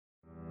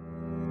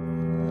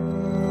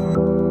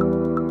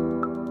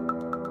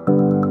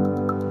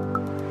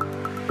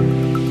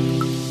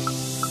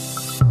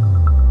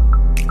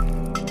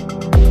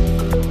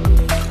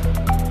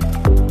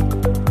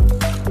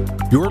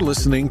You're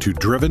listening to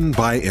Driven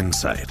by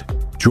Insight.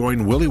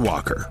 Join Willy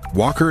Walker,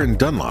 Walker &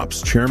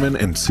 Dunlop's chairman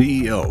and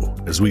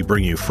CEO, as we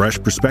bring you fresh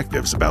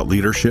perspectives about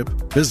leadership,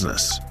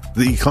 business,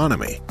 the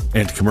economy,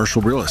 and commercial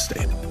real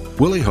estate.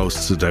 Willy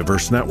hosts a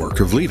diverse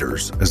network of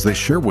leaders as they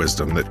share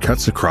wisdom that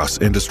cuts across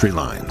industry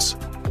lines.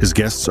 His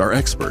guests are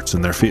experts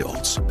in their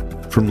fields,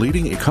 from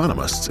leading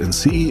economists and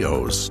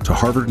CEOs to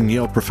Harvard and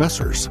Yale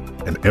professors,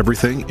 and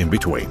everything in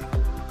between.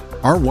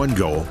 Our one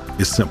goal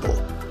is simple: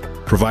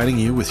 providing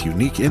you with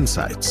unique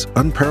insights,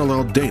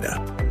 unparalleled data,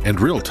 and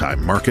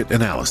real-time market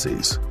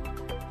analyses.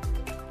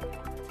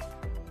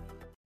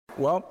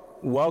 Well,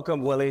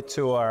 welcome, Willy,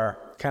 to our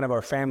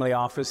family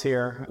office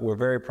here. We're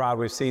very proud.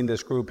 We've seen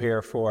this group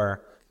here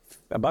for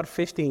about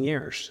 15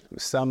 years,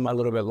 some a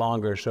little bit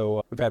longer.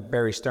 So we've had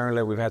Barry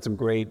Sternler, we've had some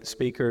great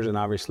speakers, and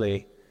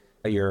obviously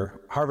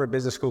your Harvard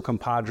Business School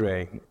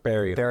compadre,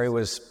 Barry. Barry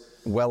was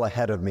well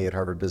ahead of me at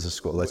Harvard Business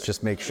School. Let's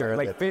just make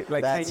sure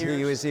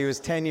he was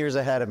 10 years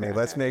ahead of me.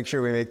 Let's make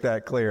sure we make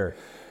that clear.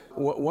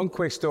 One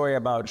quick story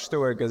about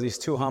Stuart, because he's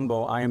too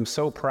humble. I am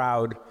so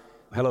proud.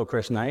 Hello,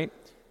 Chris Knight.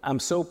 I'm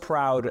so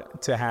proud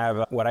to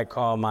have what I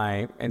call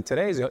and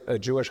today's a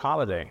Jewish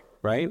holiday,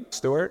 right,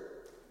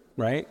 Stuart?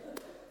 Right?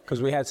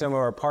 Because we had some of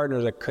our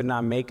partners that could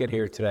not make it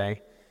here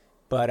today.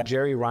 But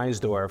Jerry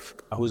Reinsdorf,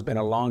 who's been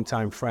a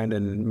longtime friend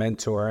and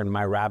mentor, and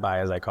my rabbi,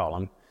 as I call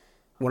him,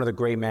 one of the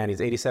great men.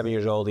 He's 87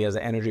 years old. He has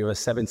the energy of a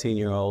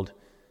 17-year-old,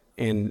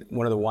 and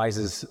one of the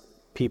wisest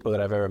people that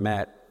I've ever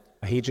met.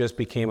 He just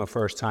became a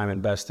first-time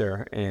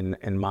investor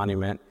in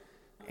Monument,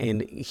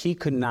 and he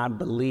could not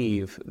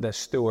believe that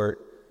Stuart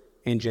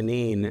and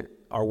Janine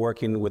are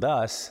working with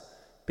us,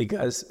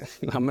 because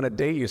I'm going to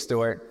date you,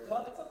 Stuart.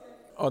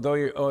 Although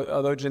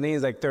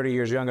Janine's like 30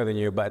 years younger than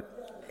you,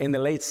 but in the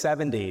late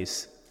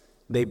 70s,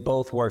 they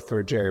both worked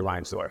for Jerry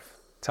Reinsdorf.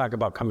 Talk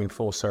about coming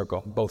full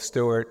circle. Both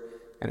Stuart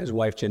and his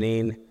wife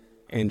Janine,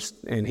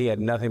 and he had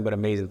nothing but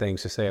amazing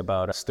things to say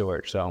about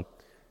Stuart. So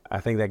I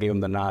think that gave him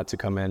the nod to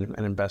come in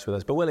and invest with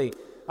us. But Willy,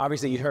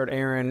 obviously you heard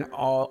Aaron,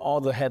 all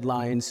the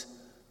headlines.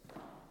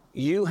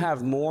 You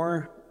have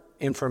more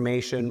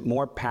information,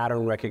 more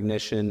pattern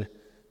recognition.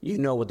 You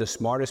know what the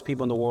smartest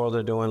people in the world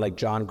are doing, like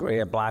John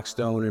Gray at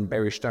Blackstone and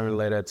Barry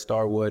Sternler at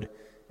Starwood.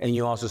 And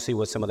you also see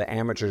what some of the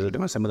amateurs are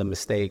doing, some of the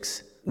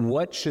mistakes.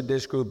 What should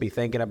this group be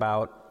thinking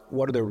about?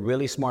 What are the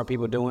really smart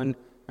people doing?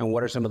 And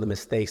what are some of the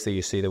mistakes that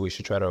you see that we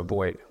should try to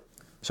avoid?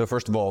 So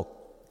first of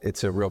all,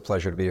 it's a real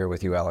pleasure to be here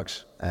with you,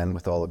 Alex, and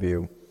with all of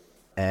you.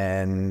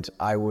 And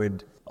I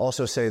would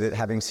also say that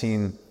having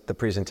seen the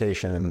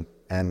presentation,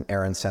 and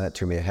Aaron sent it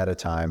to me ahead of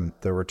time,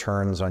 the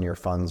returns on your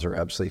funds are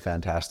absolutely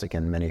fantastic,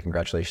 and many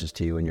congratulations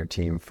to you and your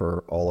team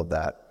for all of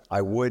that.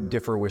 I would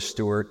differ with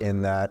Stuart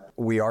in that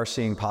we are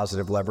seeing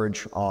positive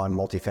leverage on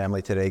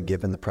multifamily today,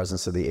 given the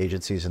presence of the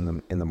agencies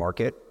in the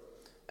market.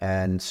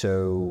 And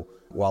so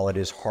while it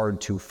is hard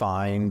to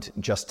find,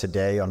 just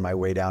today on my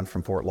way down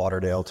from Fort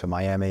Lauderdale to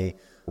Miami,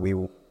 we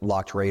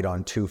locked rate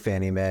on 2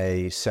 Fannie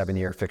Mae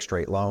 7-year fixed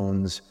rate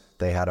loans.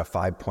 They had a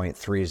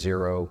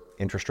 5.30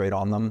 interest rate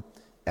on them,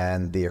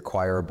 and the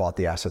acquirer bought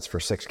the assets for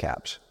 6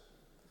 caps.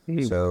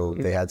 So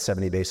they had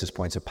 70 basis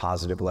points of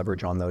positive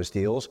leverage on those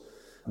deals.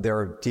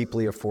 They're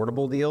deeply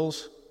affordable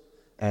deals.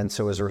 And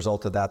so as a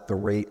result of that, the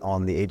rate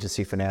on the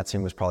agency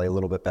financing was probably a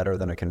little bit better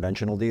than a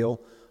conventional deal.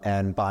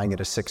 And buying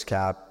at a 6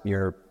 cap,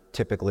 you're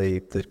typically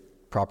the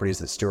properties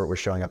that Stuart was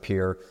showing up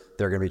here,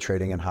 they're going to be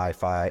trading in high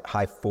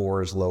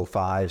 4s, low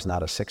 5s,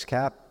 not a 6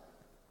 cap.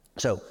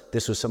 So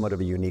this was somewhat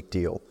of a unique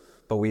deal.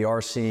 But we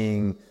are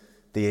seeing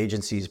the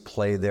agencies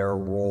play their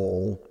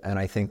role. And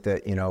I think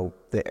that,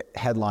 the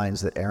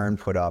headlines that Aaron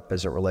put up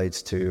as it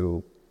relates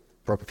to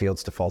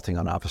Brookfield's defaulting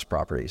on office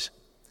properties.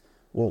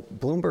 Well,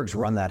 Bloomberg's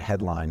run that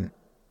headline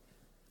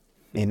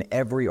in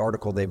every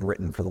article they've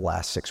written for the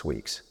last 6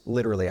 weeks.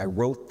 Literally, I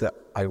wrote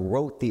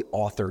the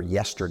author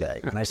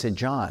yesterday, and I said,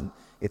 John,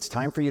 it's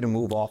time for you to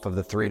move off of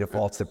the 3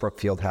 defaults that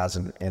Brookfield has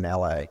in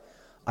LA.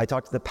 I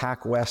talked to the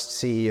PacWest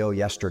CEO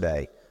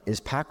yesterday. Is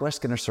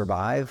PacWest going to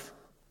survive?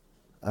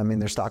 I mean,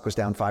 their stock was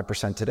down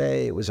 5%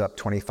 today. It was up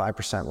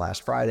 25%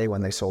 last Friday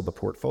when they sold the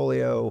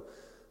portfolio.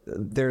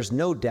 There's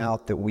no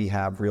doubt that we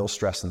have real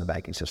stress in the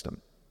banking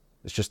system.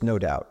 There's just no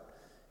doubt.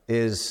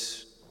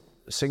 Is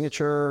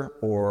Signature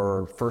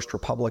or First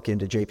Republic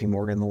into JP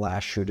Morgan the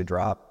last shoe to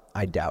drop?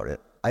 I doubt it.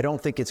 I don't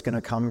think it's going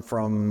to come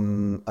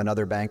from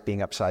another bank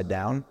being upside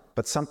down,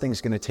 but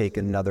something's going to take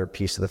another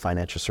piece of the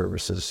financial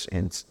services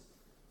and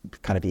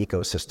kind of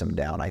ecosystem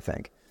down, I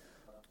think.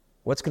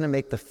 What's going to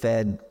make the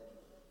Fed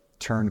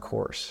turn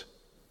course?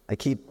 I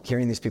keep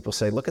hearing these people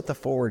say, look at the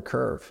forward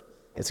curve.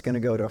 It's going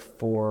to go to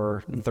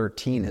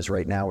 413 is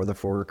right now where the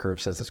forward curve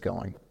says it's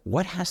going.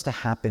 What has to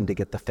happen to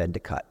get the Fed to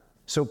cut?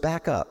 So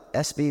back up,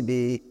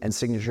 SVB and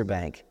Signature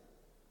Bank,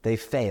 they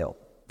fail.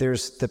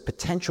 There's the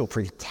potential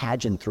for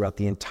contagion throughout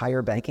the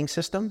entire banking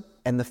system,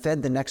 and the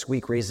Fed the next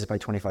week raises by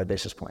 25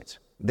 basis points.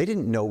 They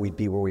didn't know we'd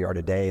be where we are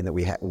today and that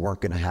we weren't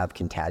going to have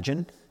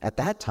contagion. At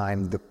that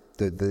time,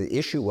 the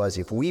issue was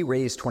if we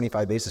raise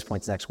 25 basis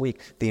points next week,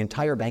 the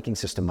entire banking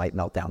system might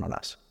melt down on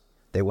us.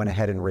 They went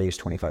ahead and raised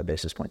 25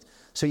 basis points.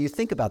 So you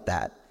think about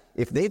that,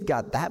 if they've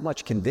got that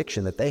much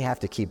conviction that they have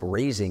to keep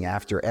raising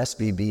after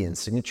SVB and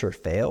Signature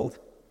failed,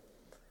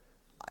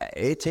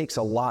 it takes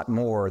a lot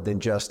more than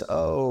just,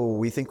 oh,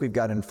 we think we've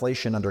got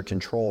inflation under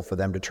control for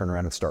them to turn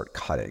around and start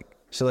cutting.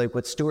 So like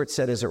what Stuart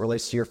said as it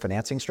relates to your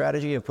financing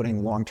strategy of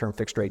putting long-term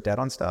fixed rate debt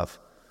on stuff,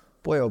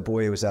 boy, oh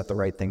boy, was that the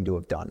right thing to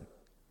have done.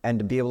 And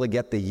to be able to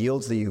get the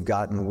yields that you've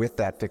gotten with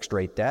that fixed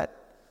rate debt,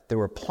 there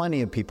were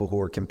plenty of people who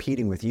were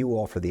competing with you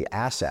all for the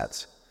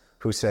assets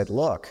who said,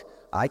 look,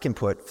 I can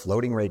put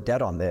floating rate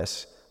debt on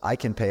this, I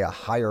can pay a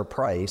higher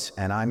price,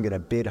 and I'm going to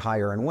bid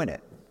higher and win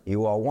it.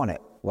 You all won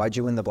it. Why'd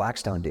you win the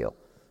Blackstone deal?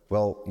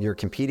 Well, you're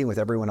competing with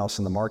everyone else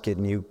in the market,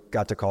 and you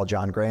got to call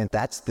John Gray. And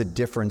that's the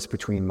difference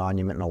between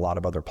Monument and a lot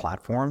of other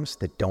platforms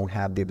that don't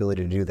have the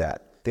ability to do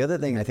that. The other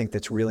thing I think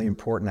that's really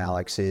important,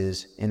 Alex,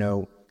 is,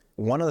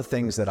 one of the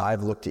things that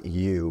I've looked at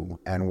you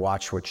and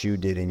watched what you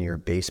did in your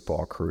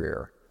baseball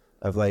career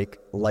of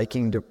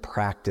liking to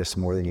practice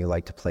more than you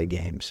like to play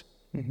games.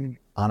 Mm-hmm.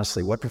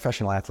 Honestly, what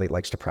professional athlete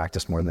likes to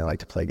practice more than they like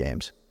to play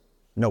games?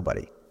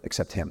 Nobody,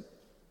 except him.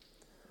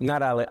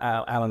 Not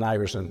Allen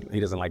Iverson. He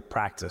doesn't like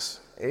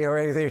practice.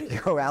 There you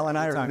go, Allen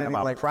Iverson. Talking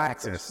about like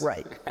practice.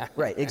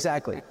 Right,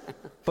 exactly.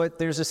 But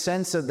there's a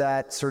sense of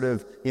that sort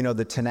of,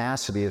 the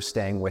tenacity of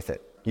staying with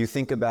it. You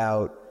think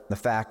about the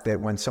fact that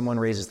when someone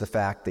raises the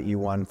fact that you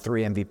won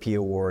 3 MVP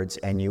awards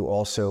and you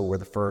also were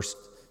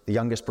the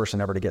youngest person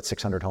ever to get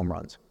 600 home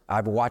runs.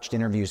 I've watched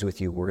interviews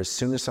with you where as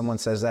soon as someone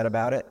says that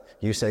about it,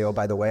 you say, oh,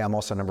 by the way, I'm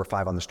also number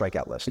 5 on the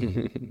strikeout list.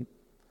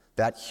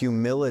 That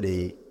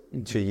humility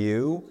to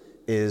you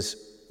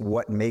is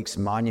what makes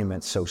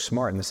Monument so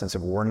smart in the sense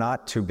of we're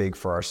not too big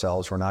for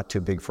ourselves, we're not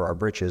too big for our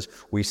britches,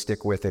 we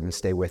stick with it and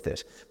stay with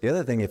this. The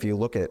other thing, if you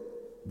look at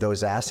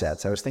those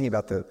assets, I was thinking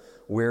about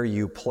where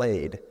you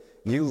played.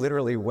 You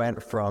literally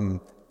went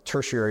from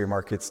tertiary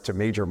markets to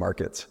major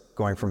markets,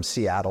 going from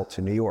Seattle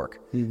to New York.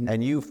 Mm-hmm.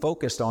 And you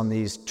focused on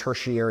these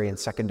tertiary and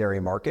secondary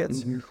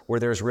markets where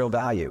there's real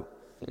value.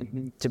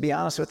 Mm-hmm. To be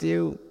honest with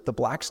you, the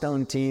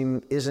Blackstone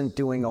team isn't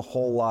doing a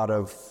whole lot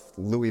of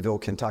Louisville,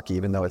 Kentucky,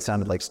 even though it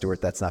sounded like,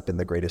 Stuart, that's not been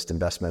the greatest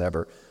investment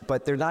ever.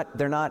 But they're not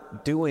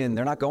going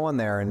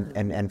there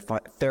and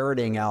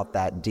ferreting out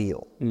that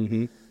deal.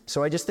 Mm-hmm.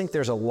 So I just think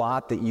there's a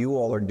lot that you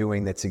all are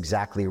doing that's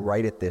exactly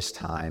right at this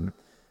time.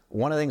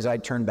 One of the things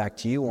I'd turn back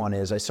to you on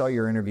is I saw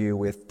your interview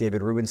with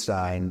David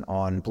Rubenstein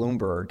on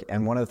Bloomberg,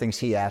 and one of the things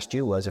he asked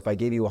you was, if I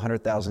gave you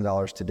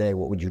 $100,000 today,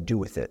 what would you do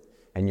with it?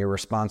 And your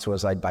response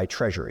was, I'd buy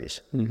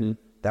treasuries. Mm-hmm.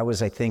 That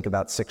was, I think,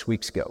 about 6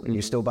 weeks ago. Mm-hmm.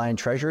 You still buying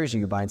treasuries, or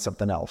you buying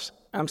something else?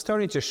 I'm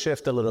starting to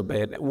shift a little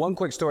bit. One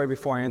quick story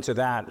before I answer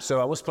that.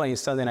 So I was playing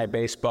Sunday Night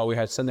Baseball. We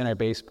had Sunday Night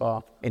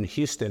Baseball in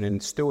Houston,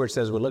 and Stuart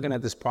says, we're looking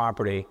at this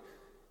property.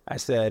 I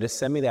said,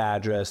 send me the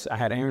address. I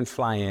had Erin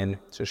fly in,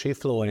 so she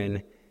flew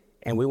in,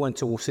 and we went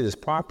to see this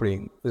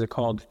property. Was it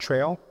called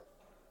Trail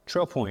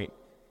Point?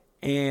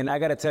 And I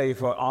got to tell you,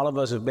 for all of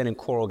us who've been in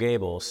Coral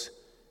Gables,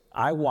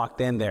 I walked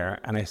in there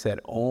and I said,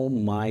 oh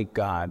my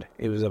God,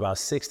 it was about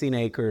 16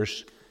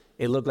 acres.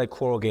 It looked like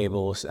Coral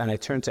Gables. And I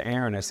turned to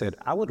Erin and I said,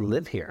 I would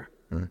live here.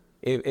 Mm.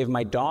 If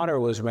my daughter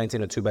was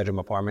renting a 2-bedroom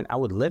apartment, I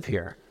would live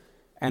here.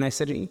 And I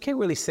said, you can't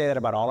really say that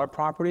about all our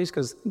properties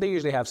because they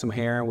usually have some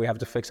hair and we have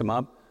to fix them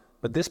up.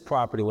 But this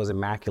property was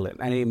immaculate.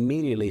 And I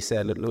immediately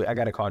said, I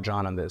got to call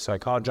John on this. So I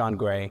called John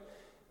Gray,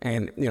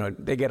 and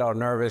they get all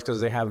nervous because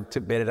they have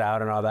to bid it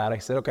out and all that. I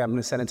said, okay, I'm going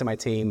to send it to my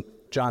team.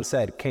 John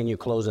said, can you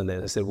close on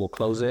this? I said, we'll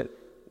close it.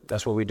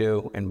 That's what we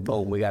do. And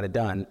boom, we got it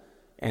done.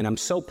 And I'm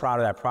so proud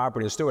of that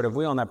property. And Stuart, if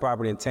we own that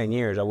property in 10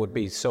 years, I would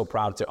be so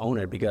proud to own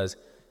it because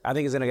I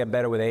think it's going to get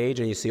better with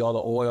age. And you see all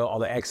the oil, all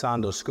the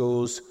Exxon, those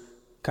schools,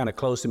 kind of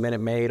close to Minute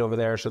Maid over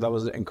there. So that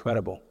was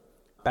incredible.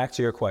 Back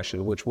to your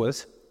question, which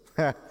was?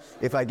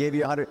 If I gave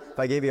you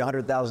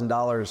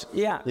 $100,000,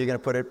 yeah, you're gonna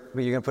put it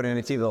in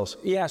any T-bills.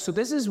 Yeah. So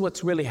this is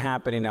what's really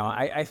happening now.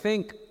 I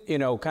think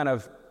kind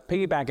of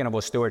piggybacking on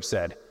what Stuart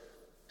said.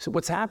 So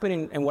what's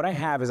happening, and what I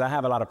have is I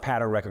have a lot of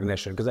pattern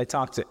recognition because I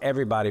talk to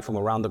everybody from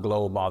around the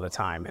globe all the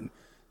time. And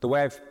the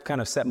way I've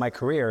kind of set my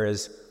career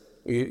is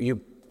you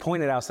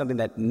pointed out something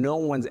that no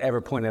one's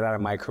ever pointed out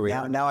in my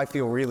career. Now I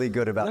feel really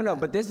good about it. No,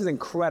 but this is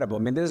incredible.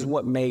 I mean, this is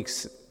what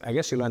makes, I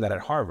guess you learned that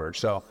at Harvard.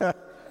 So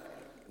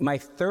my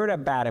third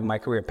at bat in my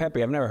career,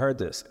 Pepe, I've never heard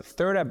this.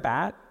 Third at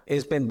bat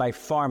has been by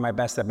far my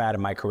best at bat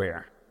in my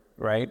career,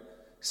 right?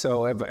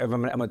 So if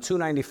I'm a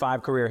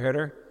 295 career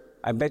hitter,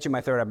 I bet you my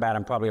third at bat,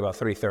 I'm probably about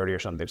 330 or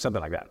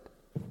something like that.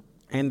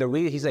 And the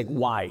reason, he's like,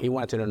 why? He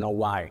wanted to know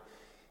why.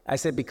 I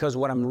said, because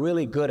what I'm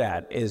really good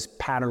at is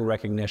pattern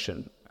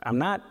recognition. I'm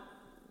not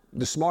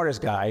the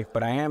smartest guy,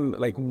 but I am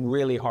like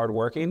really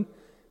hardworking.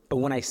 But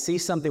when I see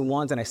something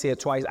once and I see it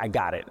twice, I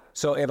got it.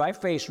 So if I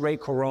faced Ray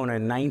Corona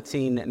in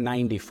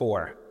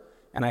 1994,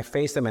 and I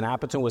faced him in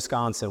Appleton,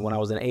 Wisconsin when I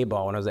was in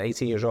A-ball, when I was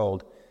 18 years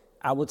old,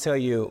 I will tell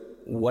you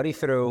what he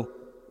threw,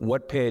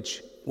 what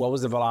pitch, what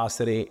was the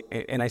velocity,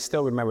 and I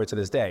still remember it to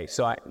this day.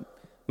 So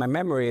my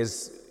memory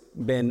has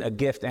been a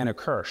gift and a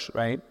curse,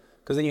 right?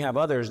 Because then you have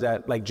others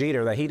that, like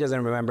Jeter, that he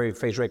doesn't remember he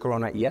faced Ray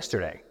Corona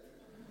yesterday.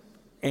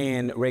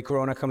 And Ray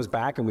Corona comes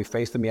back, and we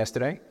faced him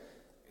yesterday,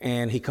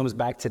 and he comes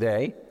back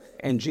today,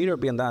 And Jeter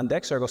being on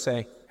deck circle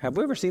say, have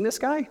we ever seen this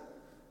guy?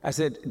 I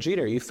said,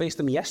 Jeter, you faced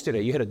him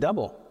yesterday. You hit a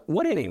double.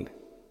 What inning?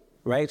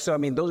 Right? So, I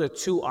mean, those are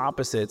two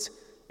opposites.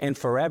 And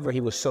forever,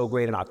 he was so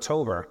great in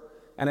October.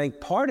 And I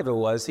think part of it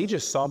was he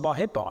just saw ball,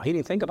 hit ball. He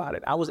didn't think about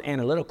it. I was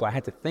analytical. I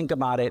had to think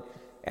about it,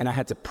 and I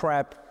had to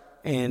prep,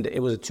 and it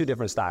was two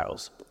different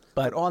styles.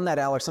 But on that,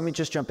 Alex, let me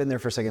just jump in there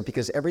for a second,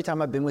 because every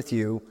time I've been with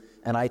you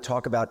and I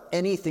talk about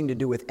anything to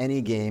do with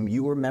any game,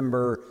 you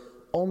remember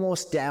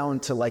almost down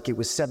to like it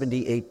was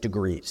 78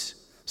 degrees.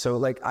 So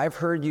like I've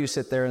heard you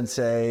sit there and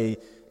say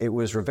it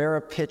was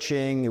Rivera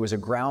pitching, it was a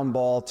ground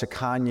ball to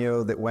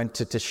Canio that went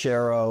to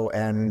Teixeira,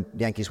 and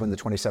Yankees win the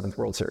 27th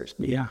World Series.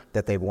 Yeah.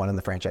 That they've won in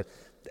the franchise.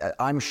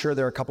 I'm sure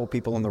there are a couple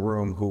people in the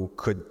room who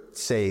could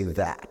say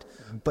that.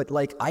 But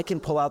like I can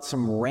pull out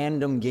some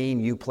random game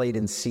you played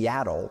in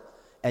Seattle,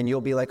 and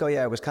you'll be like, oh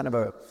yeah, it was kind of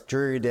a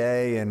dreary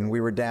day, and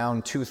we were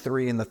down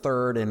 2-3 in the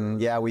third,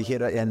 and yeah, we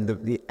hit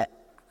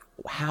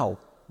how?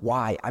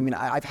 Why? I mean,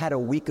 I've had a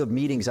week of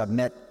meetings. I've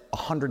met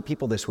 100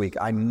 people this week.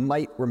 I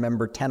might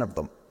remember 10 of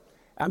them.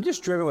 I'm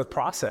just driven with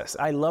process.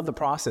 I love the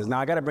process. Now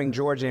I got to bring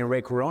George and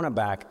Ray Corona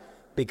back,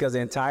 because the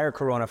entire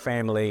Corona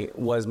family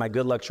was my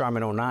good luck charm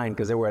in 09,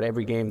 because they were at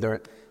every game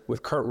there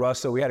with Kurt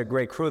Russell. We had a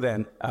great crew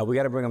then. We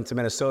got to bring them to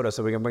Minnesota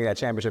so we can bring that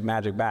championship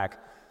magic back.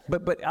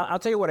 But I'll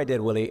tell you what I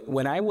did, Willie.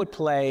 When I would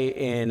play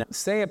in,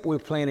 say we were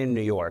playing in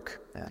New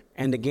York,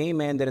 and the game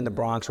ended in the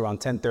Bronx around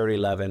 10:30,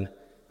 11,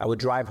 I would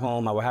drive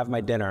home, I would have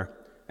my dinner,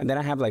 and then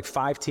I have like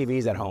 5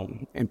 TVs at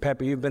home. And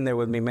Pepper, you've been there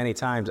with me many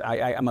times.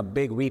 I'm a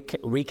big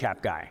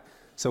recap guy.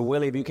 So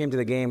Willie, if you came to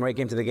the game, Ray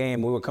came to the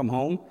game, we would come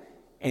home,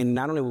 and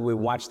not only would we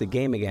watch the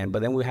game again,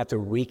 but then we have to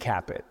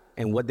recap it.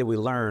 And what did we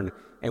learn?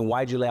 And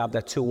why'd you lay off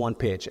that 2-1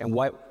 pitch? And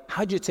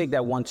how'd you take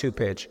that 1-2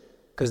 pitch?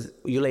 Because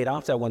you laid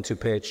off that 1-2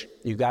 pitch,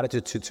 you got it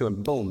to 2-2,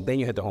 and boom, then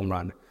you hit the home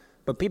run.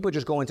 But people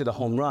just go into the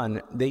home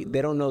run. They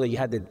don't know that you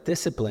had the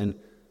discipline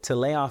to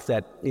lay off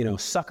that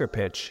sucker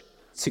pitch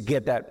to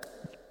get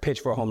that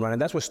pitch for a home run.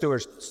 And that's what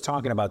Stewart's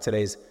talking about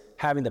today, is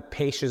having the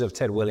patience of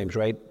Ted Williams,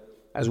 right?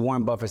 As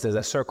Warren Buffett says,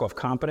 that circle of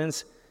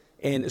competence.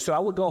 And so I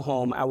would go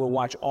home, I would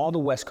watch all the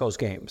West Coast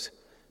games.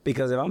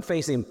 Because if I'm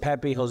facing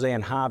Pepe, Jose,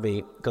 and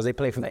Javi, because they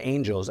play for the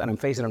Angels, and I'm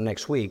facing them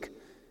next week,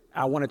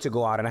 I wanted to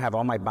go out and I have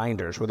all my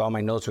binders with all my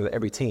notes with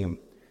every team.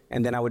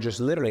 And then I would just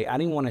literally, I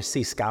didn't want to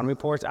see scouting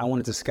reports, I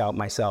wanted to scout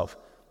myself.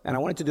 And I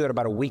wanted to do it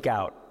about a week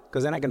out,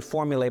 because then I can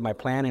formulate my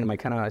plan and my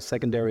kind of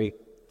secondary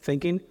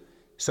thinking.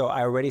 So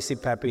I already see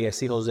Pepe, I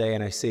see Jose,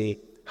 and I see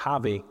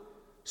Javi.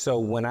 So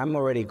when I'm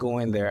already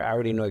going there, I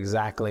already know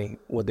exactly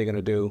what they're going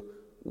to do,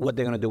 what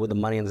they're going to do with the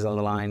money on the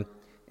line.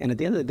 And at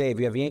the end of the day, if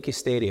you have Yankee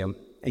Stadium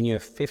and you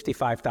have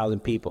 55,000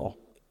 people,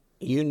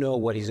 you know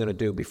what he's going to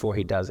do before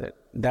he does it.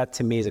 That,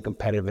 to me, is a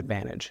competitive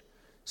advantage.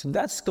 So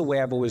that's the way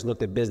I've always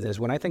looked at business.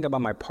 When I think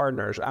about my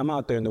partners, I'm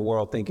out there in the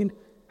world thinking,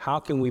 how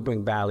can we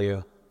bring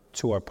value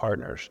to our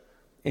partners?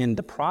 And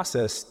the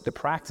process, the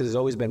practice has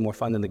always been more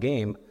fun than the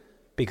game,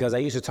 because I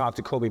used to talk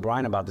to Kobe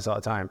Bryant about this all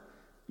the time.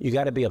 You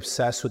got to be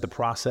obsessed with the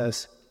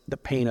process, the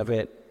pain of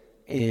it,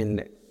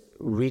 and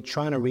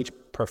trying to reach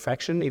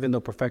perfection, even though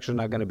perfection is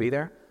not going to be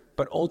there.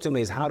 But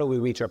ultimately, is how do we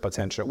reach our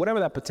potential? Whatever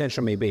that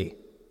potential may be,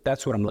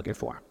 that's what I'm looking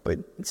for. But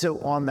so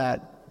on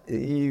that,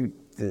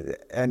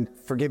 and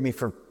forgive me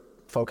for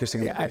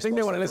focusing. Yeah, I think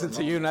they want to listen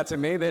to you, not to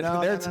me. They're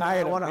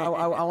tired.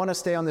 I want to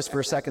stay on this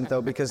for a second,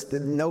 though, because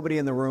nobody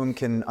in the room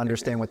can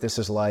understand what this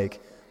is like.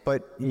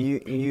 But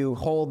you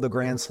hold the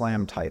Grand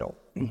Slam title,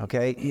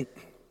 okay?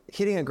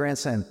 Hitting a Grand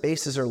Slam,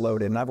 bases are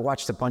loaded, and I've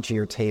watched a bunch of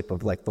your tape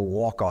of like the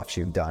walk-offs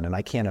you've done, and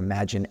I can't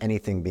imagine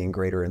anything being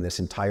greater in this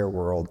entire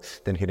world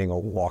than hitting a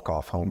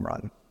walk-off home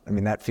run. I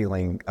mean, that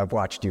feeling, I've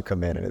watched you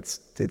come in, and it's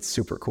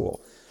super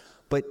cool.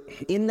 But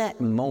in that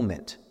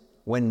moment,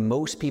 when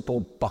most people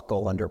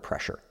buckle under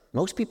pressure,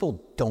 most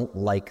people don't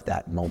like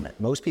that moment.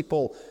 Most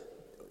people,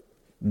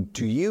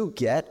 do you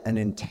get an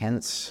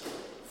intense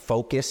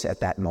focus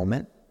at that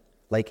moment?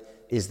 Like,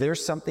 is there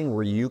something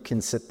where you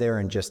can sit there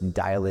and just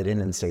dial it in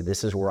and say,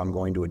 this is where I'm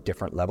going to a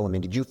different level? I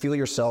mean, did you feel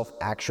yourself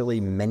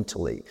actually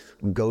mentally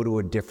go to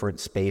a different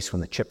space when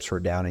the chips were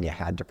down and you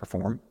had to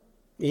perform?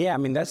 Yeah, I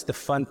mean, that's the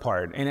fun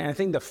part. And I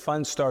think the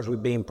fun starts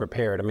with being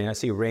prepared. I mean, I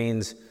see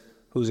Raines,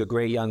 who's a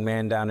great young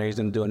man down there. He's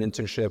going to do an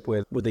internship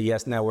with the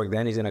Yes Network.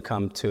 Then he's going to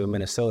come to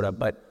Minnesota.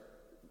 But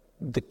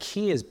the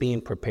key is being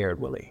prepared,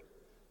 Willie.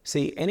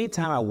 See,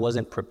 anytime I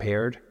wasn't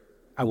prepared,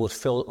 I would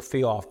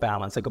feel off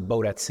balance, like a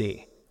boat at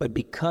sea. But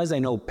because I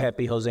know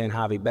Pepe, Jose, and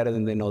Javi better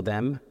than they know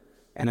them,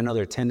 and I know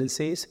their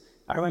tendencies,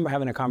 I remember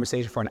having a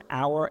conversation for an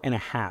hour and a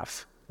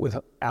half with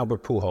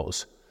Albert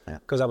Pujols,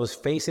 because I was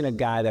facing a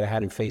guy that I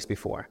hadn't faced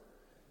before.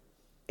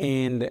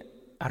 And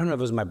I don't know if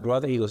it was my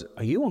brother. He goes,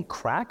 are you on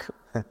crack?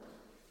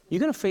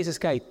 You're going to face this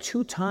guy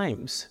 2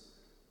 times.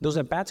 Those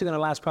at-bats are going to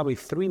last probably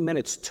 3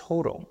 minutes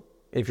total,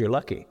 if you're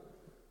lucky.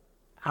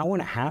 Hour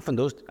and a half, and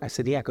those, I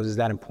said, yeah, because it's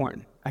that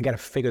important. I got to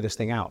figure this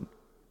thing out.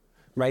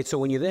 Right, so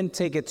when you then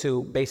take it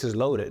to bases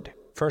loaded,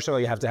 first of all,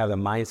 you have to have the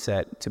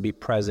mindset to be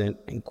present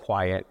and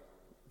quiet.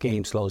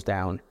 Game slows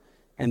down.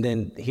 And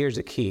then here's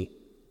the key.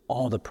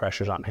 All the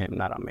pressure's on him,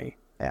 not on me.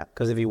 Yeah.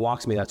 Because if he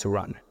walks me, that's a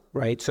run,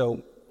 right?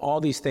 So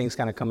all these things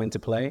kind of come into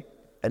play.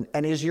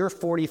 And is your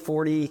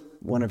 40-40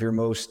 one of your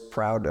most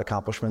proud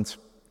accomplishments?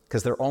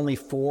 Because there are only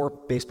 4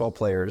 baseball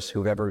players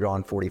who've ever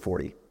gone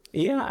 40-40.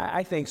 Yeah,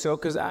 I think so,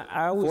 because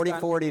I always...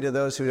 40-40, to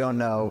those who don't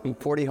know,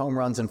 40 home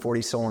runs and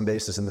 40 stolen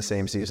bases in the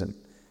same season.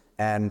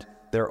 And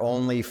there are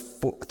only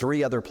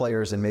 3 other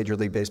players in Major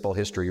League Baseball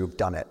history who've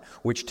done it,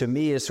 which to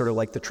me is sort of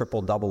like the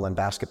triple-double in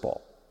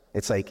basketball.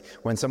 It's like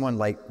when someone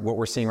like what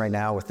we're seeing right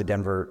now with the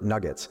Denver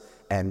Nuggets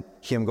and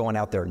him going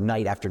out there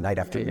night after night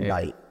after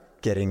night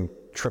getting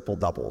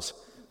triple-doubles.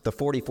 The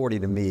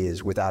 40-40 to me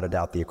is without a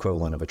doubt the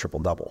equivalent of a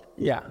triple-double.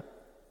 Yeah,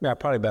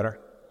 probably better.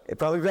 It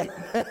probably better.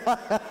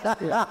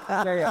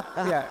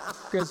 Yeah.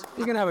 Because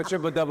you can have a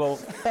triple-double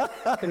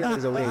 3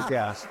 days a week,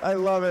 yeah. I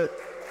love it.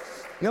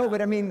 No,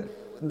 but I mean,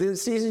 the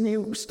season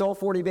you stole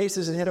 40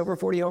 bases and hit over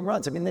 40 home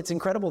runs. I mean, it's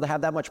incredible to have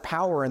that much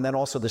power and then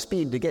also the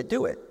speed to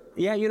do it.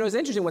 Yeah, it's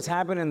interesting what's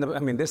happening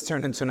this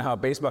turned into now a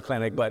baseball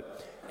clinic,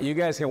 but you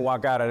guys can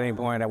walk out at any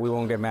point and we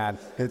won't get mad.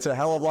 It's a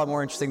hell of a lot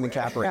more interesting than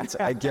cap rates,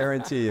 I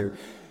guarantee you.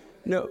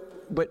 No,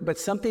 but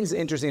something's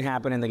interesting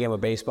happening in the game of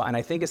baseball, and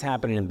I think it's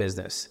happening in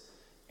business.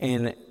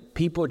 And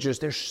people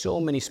there's so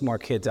many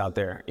smart kids out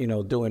there,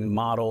 doing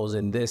models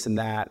and this and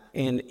that,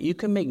 and you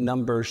can make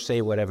numbers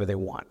say whatever they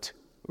want,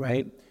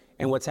 right?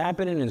 And what's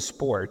happening in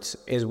sports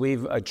is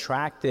we've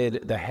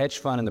attracted the hedge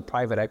fund and the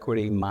private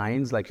equity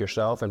minds like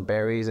yourself and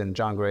Barry's and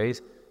John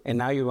Gray's, and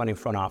now you're running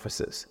front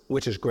offices,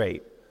 which is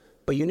great.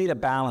 But you need a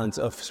balance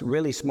of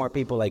really smart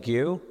people like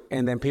you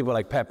and then people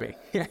like Pepe,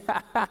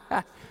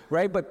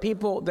 right? But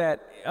people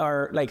that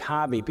are like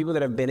hobby, people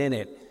that have been in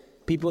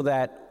it, people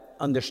that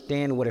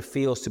understand what it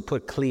feels to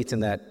put cleats in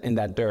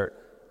that dirt,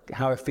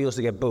 how it feels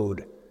to get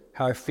booed,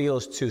 how it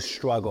feels to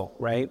struggle,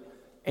 right?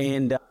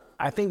 And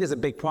I think there's a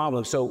big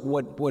problem. So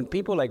when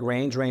people like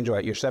Range,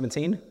 what, you're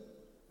 17?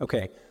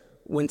 Okay.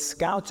 When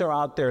scouts are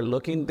out there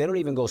looking, they don't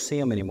even go see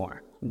him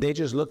anymore. They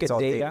just look at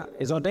data.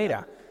 It's all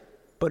data.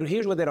 But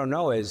here's what they don't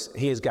know is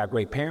he has got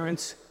great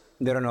parents.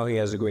 They don't know he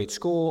has a great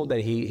school,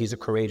 that he's a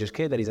courageous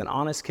kid, that he's an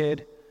honest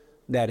kid,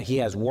 that he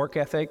has work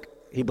ethic.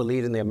 He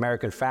believes in the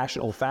American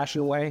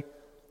old-fashioned way.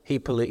 He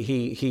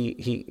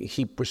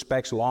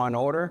respects law and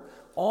order.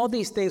 All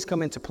these things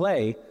come into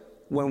play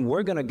when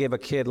we're going to give a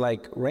kid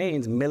like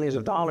Reigns millions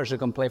of dollars to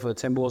come play for the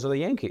Timberwolves or the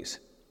Yankees,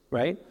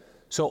 right?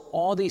 So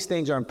all these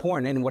things are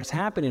important. And what's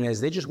happening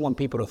is they just want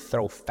people to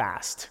throw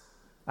fast.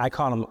 I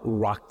call them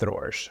rock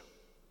throwers.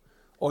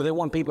 Or they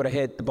want people to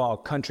hit the ball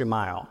country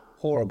mile,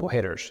 horrible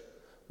hitters.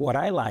 What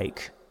I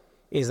like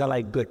is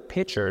good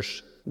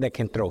pitchers that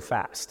can throw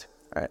fast.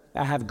 Right.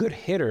 I have good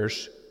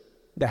hitters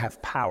that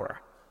have power.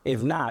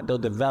 If not, they'll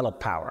develop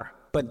power.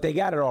 But they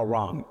got it all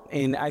wrong.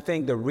 And I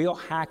think the real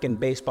hack in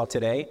baseball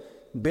today,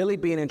 Billy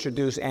Beane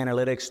introduced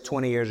analytics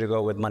 20 years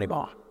ago with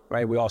Moneyball,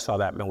 right? We all saw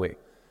that, didn't we?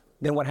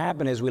 Then what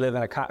happened is we live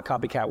in a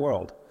copycat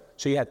world.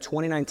 So you had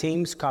 29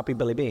 teams copy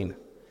Billy Beane.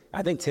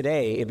 I think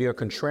today, if you're a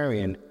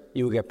contrarian,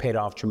 you will get paid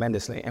off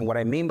tremendously. And what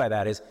I mean by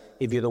that is,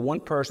 if you're the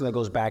one person that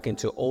goes back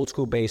into old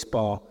school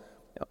baseball,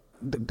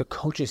 the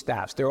coaching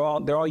staffs, they're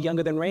all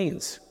younger than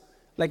Reigns.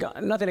 Like,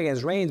 nothing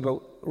against Reigns, but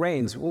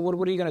Reigns, what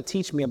are you going to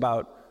teach me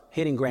about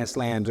hitting grand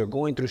slams or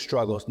going through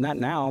struggles? Not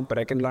now, but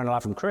I can learn a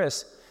lot from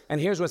Chris. And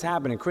here's what's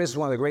happening. Chris is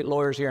one of the great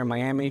lawyers here in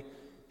Miami.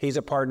 He's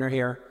a partner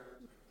here.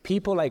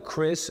 People like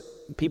Chris,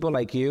 people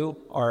like you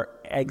are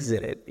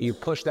exited. You're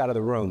pushed out of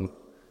the room.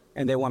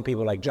 And they want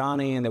people like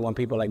Johnny, and they want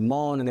people like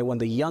Mon, and they want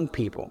the young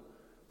people.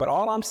 But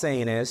all I'm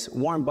saying is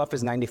Warren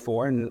Buffett's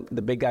 94, and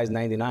the big guy's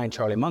 99,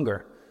 Charlie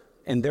Munger.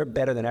 And they're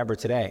better than ever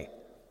today.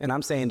 And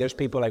I'm saying there's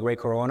people like Ray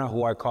Corona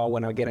who I call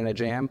when I get in a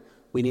jam.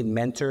 We need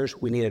mentors.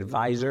 We need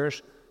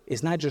advisors.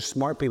 It's not just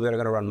smart people that are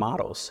going to run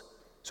models.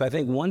 So I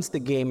think once the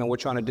game, and we're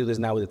trying to do this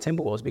now with the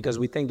Timberwolves, because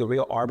we think the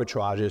real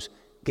arbitrage is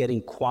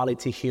getting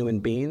quality human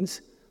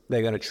beings.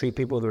 They're going to treat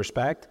people with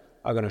respect,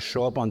 are going to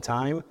show up on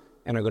time,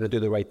 and are going to do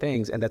the right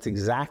things. And that's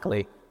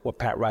exactly what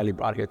Pat Riley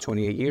brought here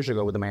 28 years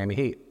ago with the Miami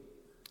Heat.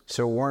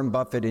 So Warren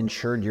Buffett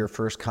insured your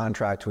first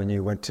contract when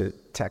you went to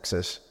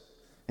Texas,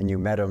 and you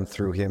met him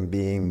through him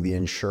being the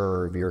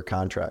insurer of your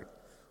contract.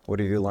 What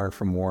have you learned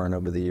from Warren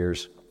over the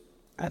years?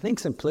 I think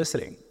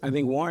simplicity. I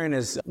think Warren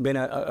has been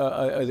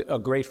a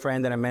great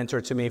friend and a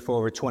mentor to me for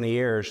over 20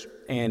 years.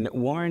 And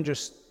Warren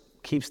just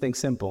keeps things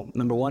simple.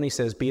 Number one, he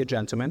says, be a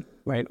gentleman,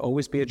 right?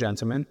 Always be a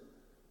gentleman.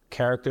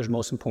 Character is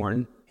most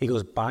important. He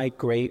goes, buy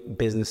great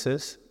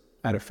businesses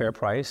at a fair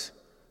price,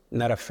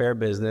 not a fair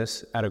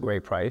business at a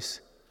great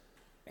price.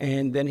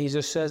 And then he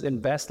just says,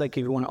 invest like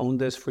if you want to own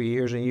this for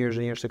years and years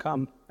and years to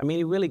come. I mean,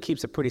 he really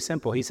keeps it pretty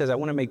simple. He says, I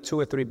want to make 2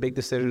 or 3 big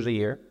decisions a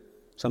year,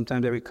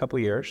 sometimes every couple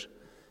of years.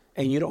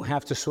 And you don't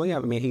have to swing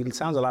at, I mean, he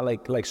sounds a lot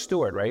like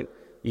Stewart, right?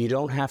 You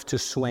don't have to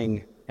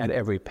swing at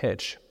every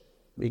pitch.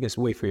 You just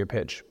wait for your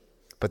pitch.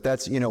 But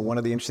that's, one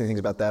of the interesting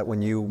things about that,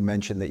 when you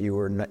mentioned that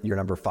you're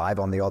number 5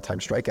 on the all-time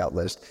strikeout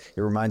list,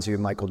 it reminds you of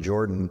Michael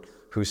Jordan,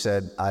 who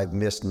said, I've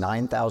missed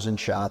 9,000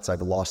 shots,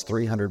 I've lost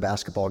 300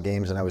 basketball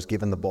games, and I was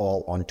given the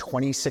ball on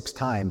 26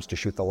 times to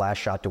shoot the last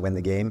shot to win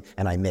the game,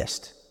 and I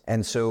missed.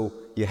 And so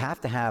you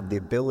have to have the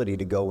ability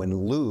to go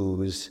and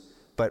lose.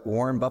 But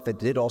Warren Buffett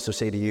did also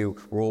say to you,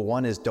 rule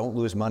 1 is don't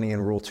lose money,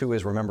 and rule 2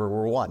 is remember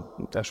rule 1.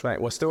 That's right.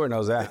 Well, Stuart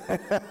knows that.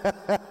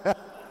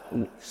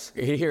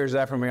 He hears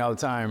that from me all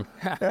the time.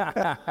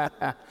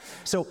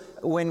 So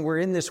when we're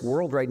in this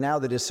world right now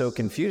that is so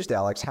confused,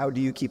 Alex, how do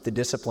you keep the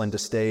discipline to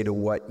stay to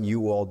what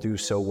you all do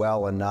so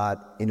well and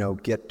not,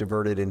 get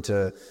diverted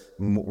into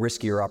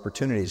riskier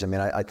opportunities? I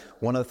mean,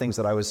 one of the things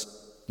that I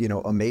was,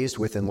 amazed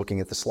with in looking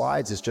at the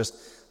slides is just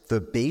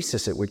the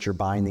basis at which you're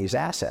buying these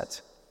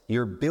assets.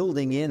 You're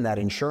building in that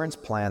insurance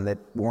plan that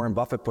Warren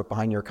Buffett put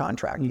behind your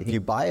contract. Mm-hmm. If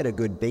you buy at a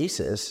good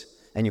basis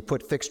and you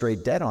put fixed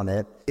rate debt on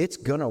it, it's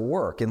gonna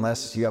work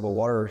unless you have a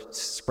water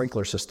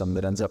sprinkler system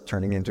that ends up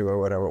turning into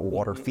a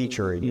water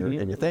feature in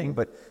your thing.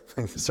 But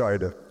sorry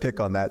to pick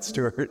on that,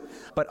 Stuart.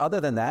 But other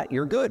than that,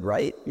 you're good,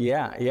 right?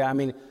 Yeah. I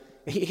mean,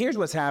 here's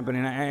what's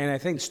happening, and I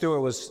think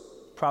Stuart was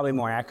probably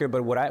more accurate,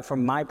 but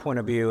from my point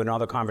of view and all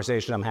the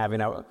conversation I'm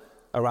having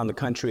around the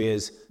country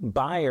is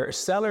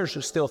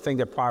sellers still think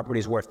their property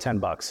is worth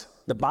 $10.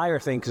 The buyer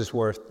thinks it's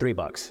worth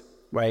 $3,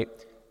 right?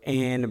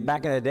 And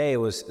back in the day, it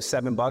was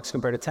 $7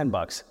 compared to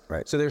 $10.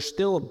 Right. So there's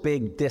still a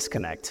big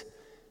disconnect.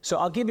 So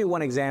I'll give you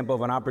one example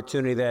of an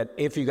opportunity that,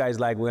 if you guys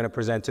like, we're going to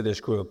present to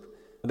this group.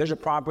 There's a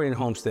property in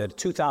Homestead,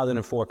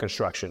 2004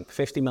 construction,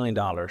 $50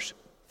 million,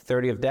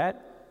 30 of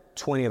debt,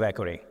 20 of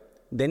equity.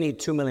 They need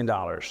 $2 million.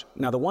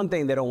 Now, the one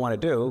thing they don't want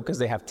to do, because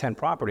they have 10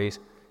 properties,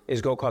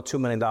 is go call $2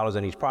 million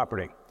on each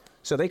property.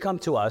 So they come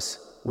to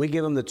us, we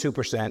give them the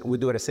 2%, we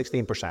do it at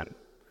 16%.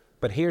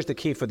 But here's the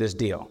key for this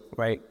deal,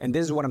 right? And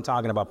this is what I'm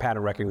talking about,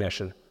 pattern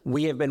recognition.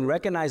 We have been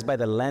recognized by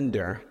the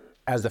lender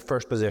as the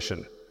first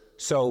position.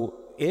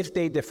 So if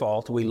they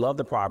default, we love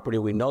the property,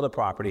 we know the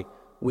property,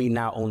 we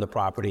now own the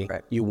property.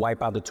 Right. You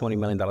wipe out the $20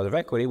 million of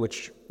equity,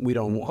 which we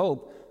don't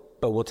hope,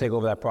 but we'll take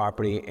over that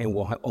property and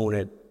we'll own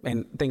it.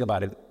 And think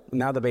about it,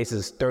 now the base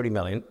is $30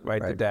 million, right?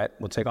 The debt,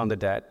 we'll take on the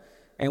debt.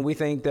 And we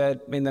think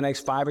that in the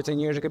next 5 or 10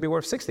 years, it could be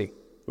worth 60,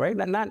 right?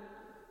 Not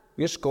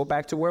just go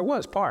back to where it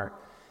was, par.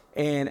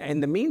 And in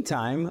the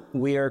meantime,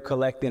 we are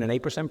collecting an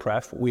 8%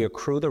 pref. We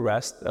accrue the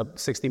rest of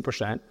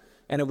 16%.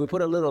 And if we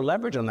put a little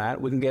leverage on that,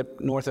 we can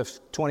get north of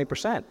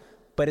 20%.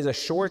 But it's a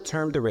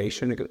short-term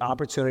duration, an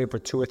opportunity for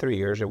 2 or 3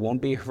 years. It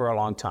won't be for a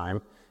long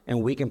time.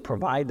 And we can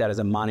provide that as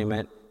a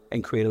monument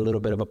and create a little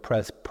bit of a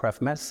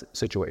pref mess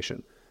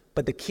situation.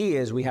 But the key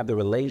is we have the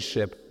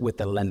relationship with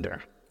the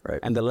lender. Right.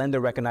 And the lender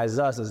recognizes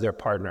us as their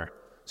partner.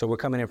 So we're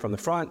coming in from the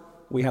front.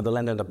 We have the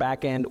lender on the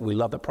back end. We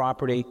love the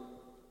property.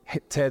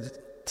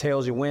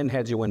 Tails you win,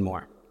 heads you win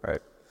more. Right.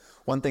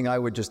 One thing I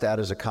would just add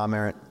as a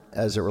comment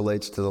as it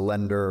relates to the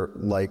lender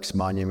likes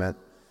monument,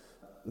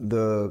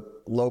 the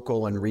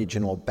local and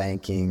regional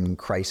banking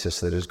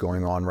crisis that is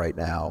going on right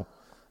now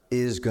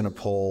is going to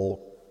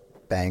pull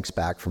banks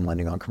back from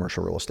lending on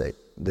commercial real estate.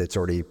 That's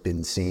already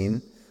been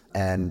seen.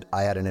 And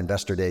I had an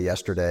investor day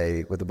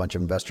yesterday with a bunch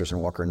of investors in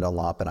Walker and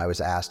Dunlop, and I was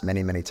asked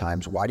many, many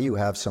times, why do you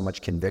have so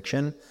much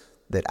conviction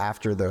that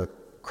after the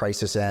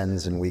crisis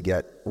ends and we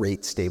get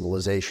rate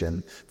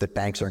stabilization, that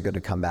banks aren't going to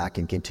come back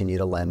and continue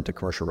to lend to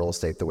commercial real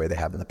estate the way they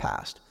have in the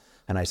past?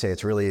 And I say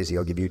it's really easy.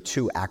 I'll give you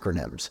 2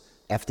 acronyms,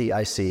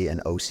 FDIC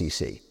and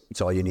OCC. It's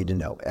all you need to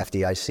know,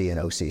 FDIC and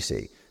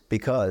OCC.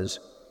 Because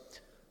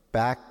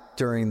back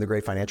during the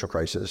great financial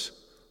crisis,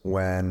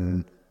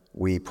 when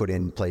we put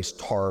in place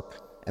TARP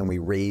and we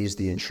raised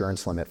the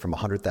insurance limit from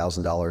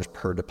 $100,000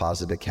 per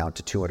deposit account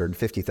to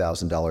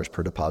 $250,000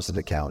 per deposit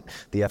account,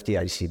 the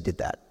FDIC did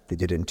that. They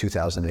did it in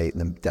 2008 in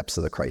the depths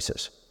of the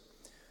crisis.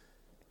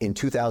 In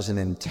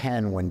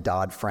 2010, when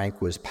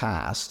Dodd-Frank was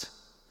passed,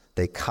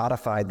 they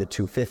codified the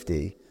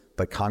 250,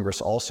 but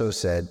Congress also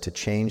said to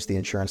change the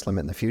insurance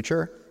limit in the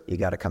future, you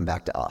got to come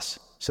back to us.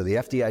 So the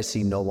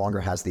FDIC no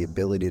longer has the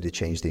ability to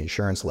change the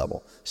insurance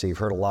level. So you've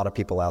heard a lot of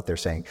people out there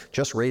saying,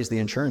 just raise the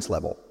insurance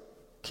level.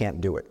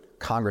 Can't do it.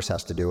 Congress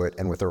has to do it,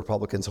 and with the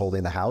Republicans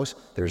holding the House,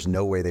 there's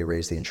no way they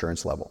raise the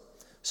insurance level.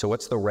 So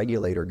what's the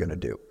regulator going to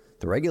do?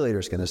 The regulator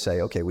is going to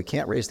say, okay, we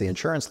can't raise the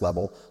insurance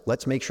level.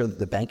 Let's make sure that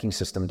the banking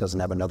system doesn't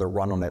have another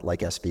run on it like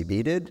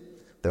SVB did.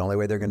 The only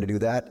way they're going to do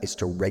that is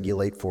to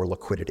regulate for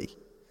liquidity.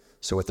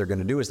 So what they're going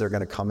to do is they're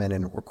going to come in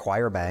and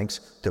require banks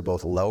to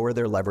both lower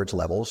their leverage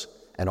levels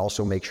and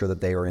also make sure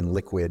that they are in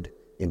liquid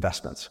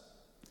investments.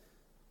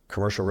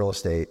 Commercial real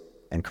estate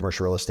and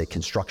commercial real estate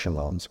construction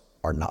loans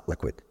are not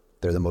liquid.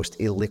 They're the most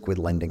illiquid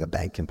lending a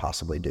bank can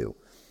possibly do.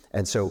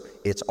 And so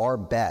it's our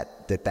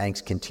bet that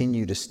banks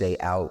continue to stay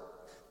out.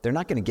 They're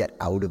not going to get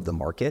out of the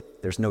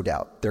market. There's no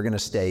doubt. They're going to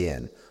stay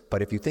in.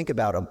 But if you think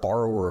about a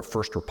borrower of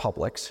First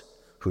Republic's,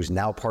 who's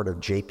now part of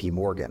JP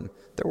Morgan,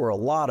 there were a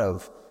lot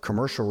of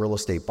commercial real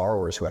estate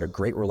borrowers who had a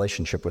great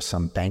relationship with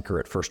some banker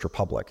at First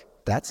Republic.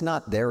 That's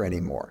not there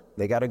anymore.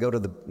 They got to go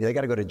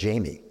to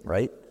Jamie,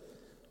 right?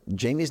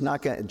 Jamie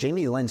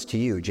lends to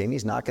you.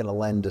 Jamie's not going to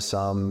lend to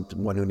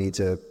someone who needs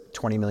a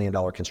 $20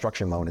 million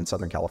construction loan in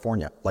Southern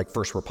California, like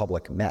First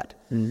Republic met.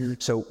 Mm-hmm.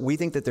 So we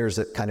think that there's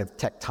a kind of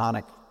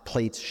tectonic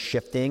plates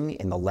shifting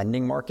in the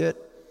lending market.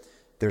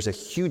 There's a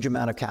huge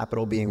amount of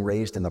capital being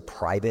raised in the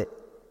private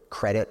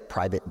credit,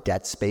 private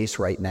debt space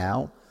right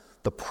now.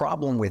 The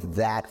problem with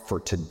that for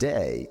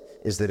today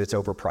is that it's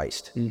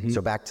overpriced.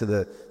 So back to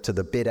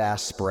the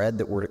bid-ask spread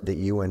that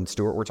you and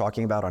Stuart were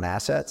talking about on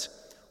assets,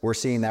 we're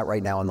seeing that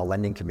right now in the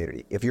lending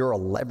community. If you're a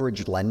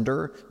leveraged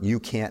lender, you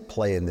can't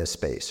play in this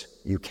space.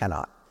 You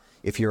cannot.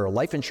 If you're a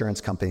life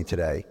insurance company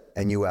today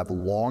and you have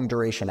long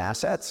duration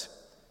assets,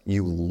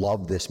 you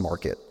love this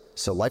market.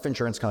 So life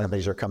insurance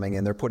companies are coming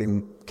in, they're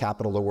putting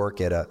capital to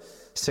work at a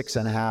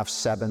 6.5%,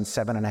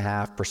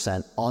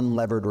 7.5%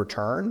 unlevered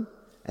return,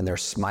 and they're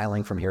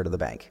smiling from here to the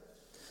bank.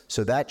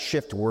 So that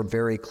shift we're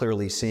very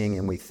clearly seeing,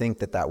 and we think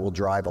that will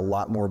drive a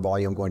lot more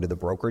volume going to the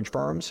brokerage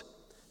firms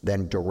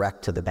than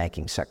direct to the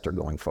banking sector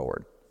going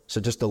forward. So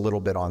just a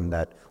little bit on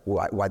that,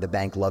 why the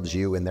bank loves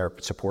you and they're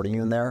supporting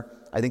you in there.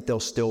 I think they'll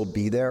still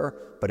be there,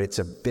 but it's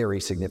a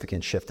very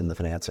significant shift in the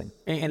financing.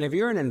 And if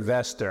you're an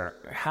investor,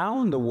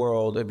 how in the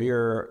world, if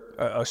you're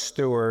a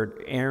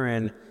steward,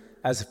 Aaron,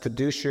 as a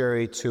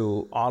fiduciary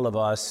to all of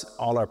us,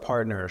 all our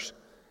partners,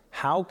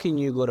 how can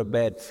you go to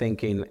bed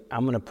thinking,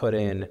 I'm going to put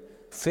in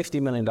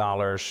 $50 million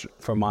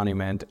for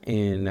Monument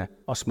in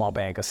a small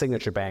bank, a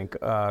signature bank,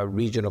 a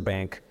regional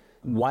bank?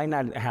 Why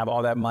not have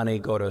all that money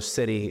go to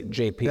Citi,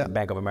 JP, and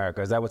Bank of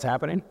America? Is that what's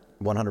happening?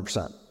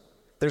 100%.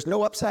 There's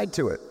no upside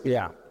to it.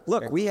 Yeah.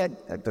 Look, we've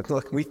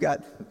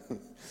got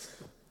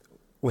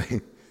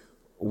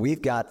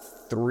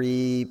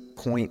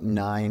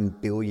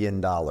 $3.9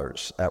 billion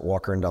at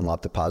Walker and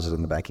Dunlop deposited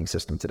in the banking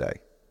system today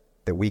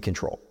that we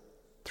control.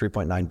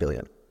 $3.9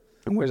 billion.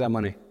 And where's that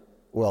money?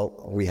 Well,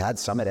 we had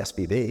some at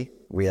SBB.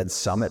 We had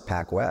some at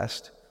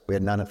PacWest. We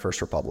had none at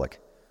First Republic.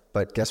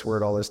 But guess where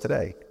it all is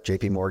today?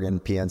 JP Morgan,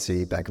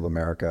 PNC, Bank of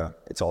America,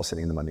 it's all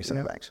sitting in the money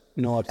center banks.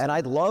 No upside. And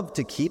I'd love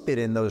to keep it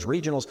in those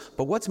regionals,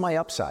 but what's my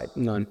upside?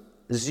 None.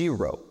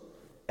 Zero.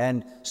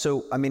 And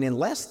so, I mean,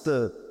 unless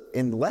the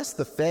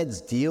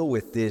feds deal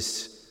with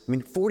this, I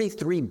mean,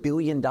 $43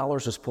 billion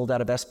was pulled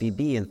out of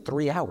SBB in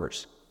 3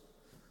 hours.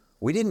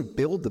 We didn't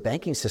build the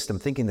banking system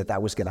thinking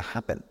that was going to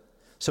happen.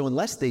 So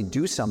unless they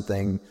do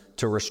something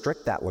to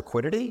restrict that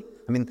liquidity,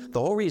 I mean, the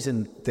whole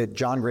reason that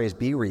John Gray's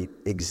B-REIT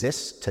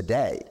exists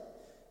today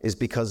is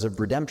because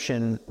of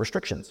redemption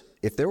restrictions.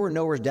 If there were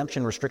no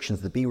redemption restrictions,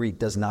 the B-REIT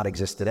does not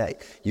exist today.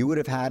 You would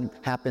have had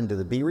happen to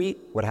the B-REIT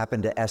what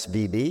happened to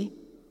SVB,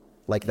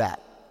 like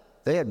that.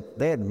 They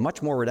had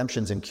much more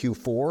redemptions in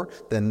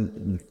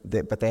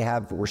Q4 but they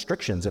have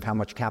restrictions of how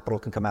much capital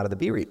can come out of the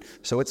B-REIT.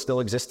 So it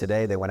still exists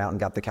today. They went out and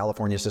got the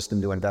California system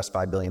to invest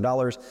 $5 billion.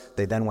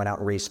 They then went out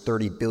and raised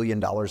 $30 billion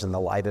in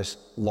the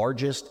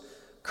largest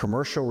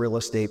commercial real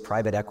estate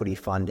private equity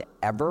fund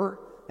ever.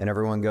 And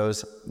everyone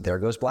goes, there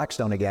goes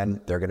Blackstone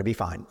again. They're going to be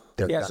fine.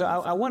 So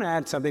I want to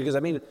add something because, I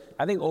mean,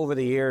 I think over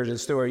the years, and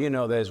Stuart, you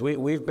know this,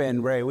 we've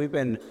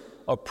been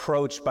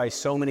approached by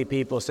so many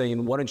people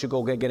saying, why don't you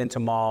go get into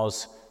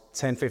malls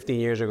 10, 15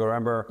 years ago,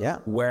 remember? Yeah.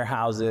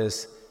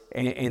 Warehouses.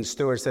 And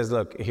Stuart says,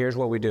 look, here's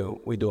what we do.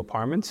 We do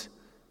apartments.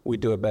 We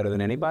do it better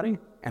than anybody.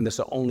 And that's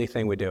the only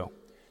thing we do.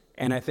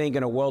 And I think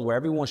in a world where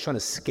everyone's trying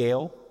to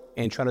scale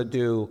and trying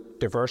to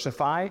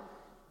diversify,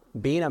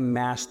 being a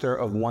master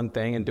of one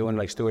thing and doing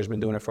like Stuart's been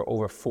doing it for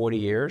over 40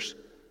 years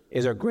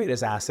is our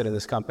greatest asset in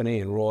this company.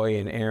 And Roy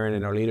and Aaron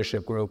and our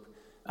leadership group,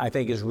 I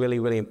think is really,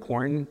 really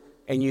important.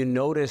 And you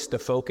notice the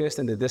focus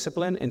and the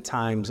discipline in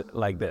times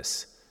like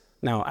this.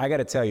 Now, I got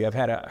to tell you, I've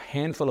had a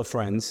handful of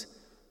friends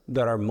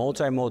that are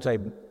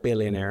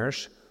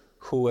multi-billionaires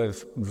who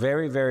have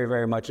very, very,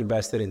 very much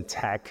invested in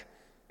tech,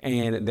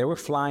 and they were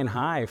flying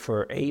high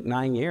for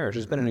 8-9 years.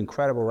 It's been an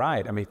incredible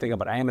ride. I mean, think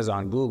about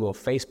Amazon, Google,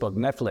 Facebook,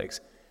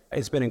 Netflix.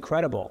 It's been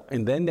incredible.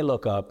 And then they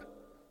look up,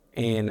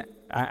 and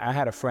I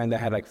had a friend that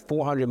had like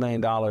 $400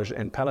 million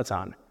in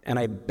Peloton, and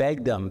I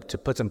begged them to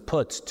put some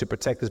puts to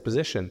protect his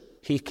position.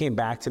 He came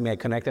back to me. I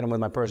connected him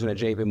with my person at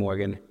JP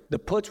Morgan. The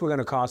puts were going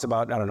to cost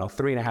about,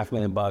 $3.5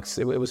 million.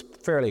 It was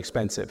fairly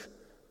expensive.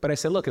 But I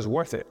said, look, it's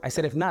worth it. I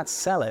said, if not,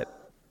 sell it.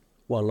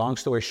 Well, long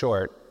story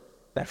short,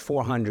 that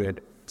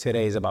 400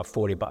 today is about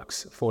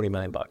 $40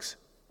 million,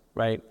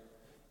 right?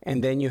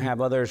 And then you have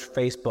others,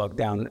 Facebook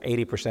down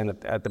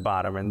 80% at the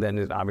bottom, and then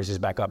it obviously is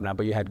back up now,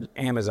 but you had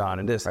Amazon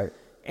and this. Right.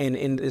 And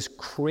in this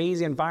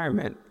crazy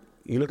environment,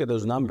 you look at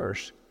those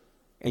numbers,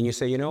 and you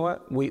say, you know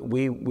what,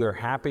 we're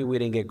happy we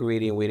didn't get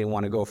greedy and we didn't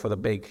want to go for the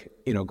big,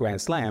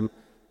 grand slam.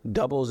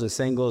 Doubles and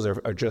singles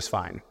are just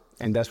fine.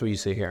 And that's what you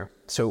see here.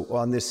 So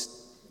on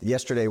this,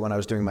 yesterday when I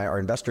was doing our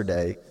investor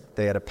day,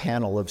 they had a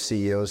panel of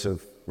CEOs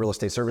of real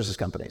estate services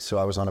companies. So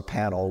I was on a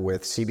panel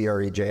with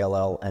CBRE,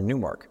 JLL, and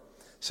Newmark.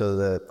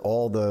 So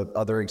all the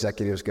other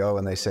executives go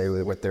and they say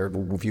what their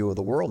view of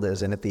the world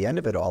is. And at the end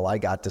of it all, I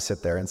got to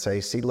sit there and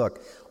say, see,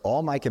 look,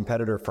 all my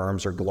competitor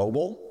firms are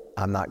global.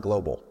 I'm not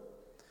global.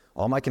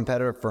 All my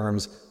competitor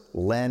firms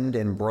lend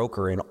and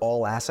broker in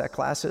all asset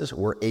classes.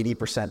 We're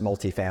 80%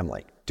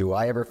 multifamily. Do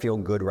I ever feel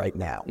good right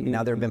now? Mm-hmm.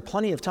 Now, there have been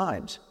plenty of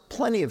times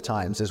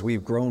as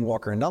we've grown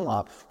Walker and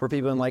Dunlop where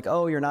people have been like,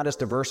 oh, you're not as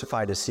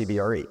diversified as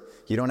CBRE.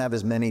 You don't have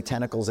as many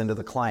tentacles into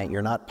the client.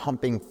 You're not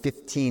pumping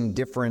 15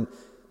 different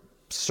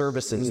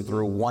services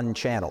through one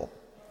channel.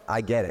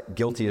 I get it.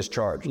 Guilty as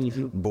charged.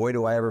 Boy,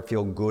 do I ever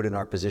feel good in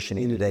our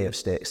positioning today of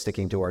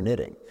sticking to our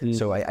knitting.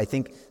 So I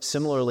think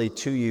similarly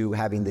to you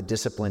having the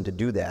discipline to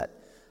do that,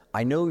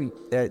 I know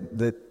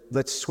that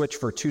let's switch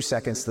for 2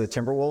 seconds to the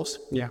Timberwolves.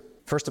 Yeah.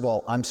 First of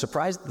all, I'm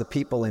surprised the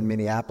people in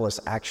Minneapolis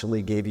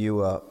actually gave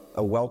you a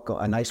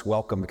nice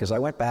welcome, because I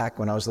went back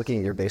when I was looking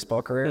at your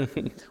baseball career.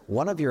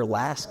 One of your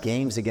last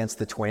games against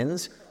the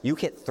Twins, you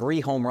hit 3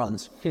 home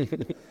runs.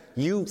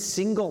 You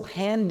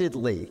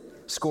single-handedly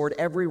scored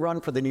every run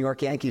for the New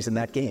York Yankees in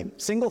that game.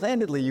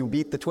 Single-handedly, you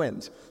beat the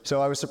Twins.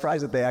 So I was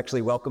surprised that they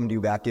actually welcomed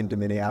you back into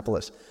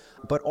Minneapolis.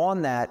 But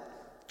on that,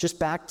 just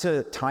back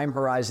to time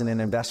horizon and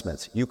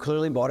investments. You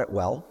clearly bought it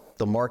well.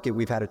 The market,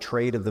 we've had a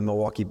trade of the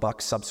Milwaukee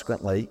Bucks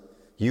subsequently.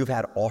 You've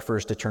had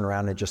offers to turn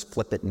around and just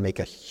flip it and make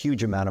a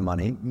huge amount of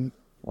money.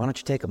 Why don't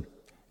you take them?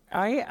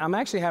 I'm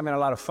actually having a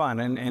lot of fun,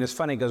 and it's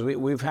funny because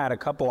we've had a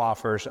couple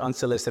offers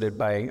unsolicited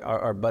by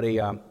our buddy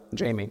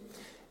Jamie,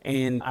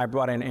 and I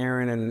brought in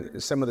Aaron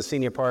and some of the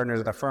senior partners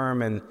at the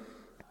firm, and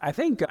I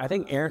think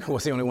Aaron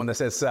was the only one that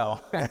said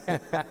sell.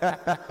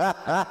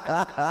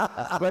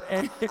 But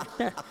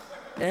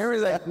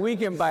Aaron's like, we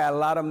can buy a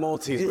lot of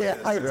multis.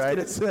 Yeah, right.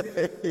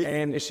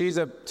 And she's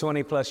a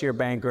 20-plus year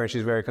banker, and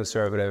she's very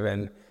conservative,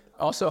 and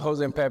also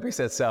Jose and Pepe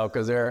said sell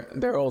because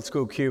they're old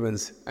school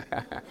Cubans.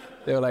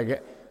 They were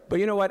like, but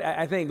you know what?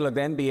 I think, look,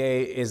 the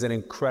NBA is an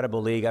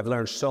incredible league. I've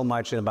learned so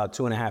much in about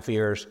 2.5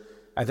 years.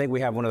 I think we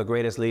have one of the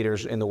greatest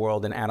leaders in the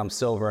world in Adam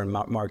Silver and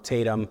Mark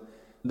Tatum.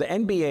 The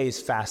NBA is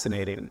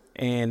fascinating,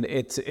 and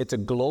it's a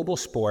global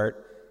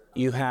sport.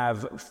 You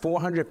have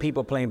 400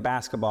 people playing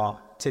basketball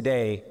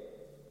today,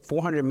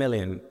 400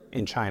 million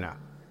in China.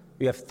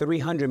 You have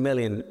 300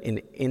 million in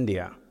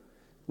India.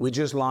 We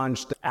just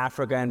launched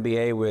Africa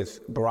NBA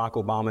with Barack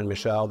Obama and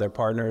Michelle, their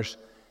partners.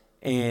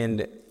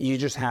 And you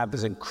just have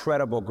this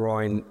incredible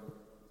growing,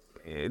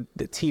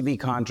 the TV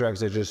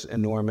contracts are just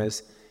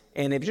enormous.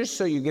 And if just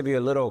so you give you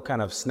a little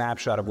kind of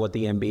snapshot of what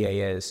the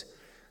NBA is.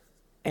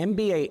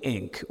 NBA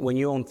Inc., when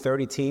you own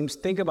 30 teams,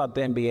 think about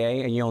the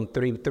NBA and you own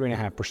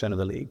 3.5% of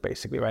the league,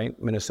 basically,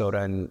 right?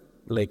 Minnesota and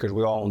Lakers,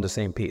 we all own the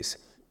same piece.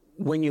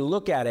 When you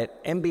look at it,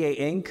 NBA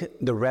Inc.,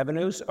 the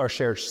revenues are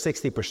shared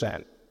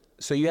 60%.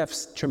 So you have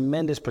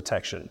tremendous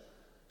protection.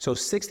 So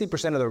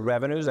 60% of the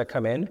revenues that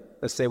come in,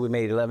 let's say we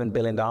made $11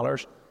 billion,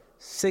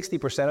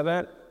 60% of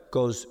that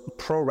goes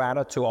pro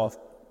rata to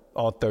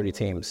all 30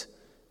 teams.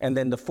 And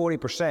then the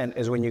 40%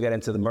 is when you get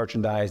into the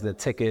merchandise, the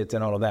tickets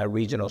and all of that,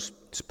 regional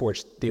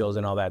sports deals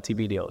and all that,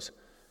 TV deals.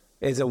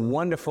 It's a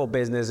wonderful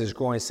business. It's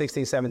growing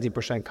 16,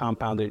 17%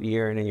 compounded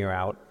year in and year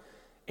out.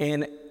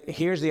 And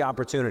here's the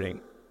opportunity.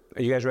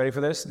 Are you guys ready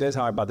for this? This is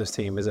how I bought this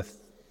team. It's a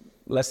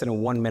less than a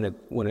one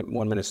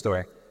minute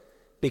story.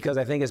 Because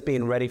I think it's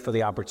being ready for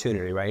the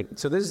opportunity, right?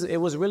 So it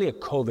was really a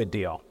COVID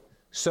deal.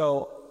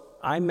 So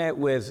I met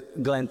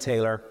with Glenn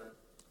Taylor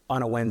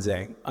on a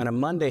Wednesday. On a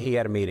Monday, he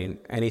had a meeting,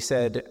 and he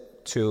said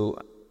to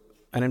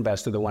an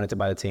investor that wanted to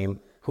buy the team,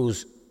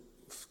 who's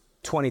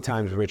 20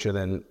 times richer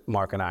than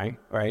Mark and I,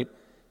 right?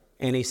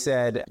 And he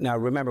said, now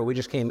remember, we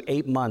just came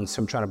 8 months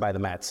from trying to buy the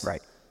Mets.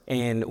 Right.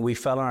 And we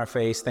fell on our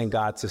face, thank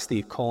God, to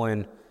Steve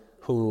Cohen,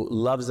 who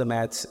loves the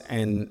Mets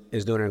and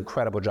is doing an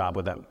incredible job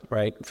with them,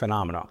 right?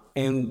 Phenomenal.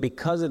 And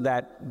because of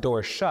that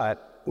door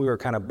shut, we were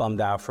kind of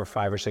bummed out for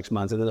 5 or 6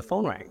 months, and then the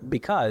phone rang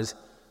because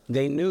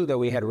they knew that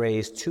we had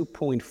raised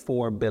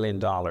 $2.4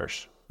 billion,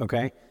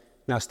 okay?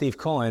 Now, Steve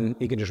Cohen,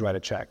 he can just write a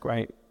check,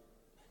 right?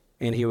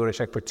 And he wrote a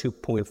check for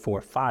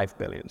 $2.45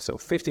 billion. So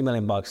 $50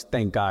 million bucks,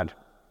 thank God.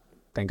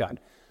 Thank God.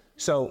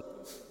 So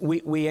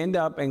we end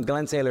up, and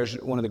Glenn Taylor's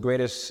one of the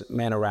greatest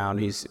men around.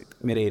 He's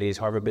mid-80s,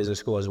 Harvard Business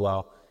School as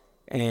well.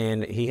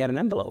 And he had an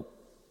envelope.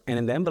 And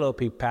in the envelope,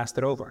 he passed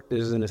it over. This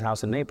is in his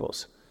house in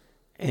Naples.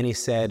 And he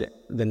said,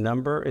 the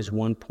number is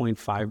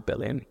 1.5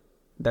 billion.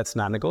 That's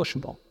not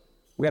negotiable.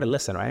 We got to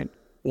listen, right?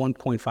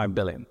 1.5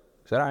 billion.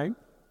 I said, all right.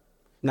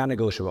 Not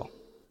negotiable.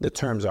 The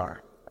terms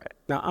are.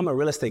 Now, I'm a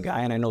real estate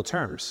guy and I know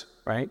terms,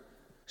 right?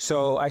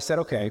 So I said,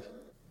 okay.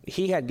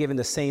 He had given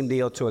the same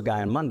deal to a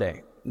guy on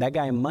Monday. That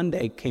guy on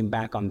Monday came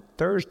back on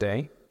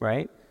Thursday,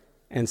 right?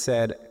 And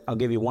said, I'll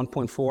give you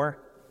 1.4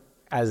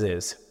 as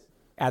is.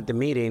 At the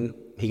meeting,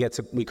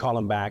 we call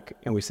him back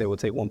and we say, we'll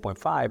take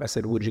 1.5. I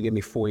said, would you give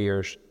me 4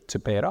 years to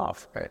pay it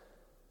off? Right.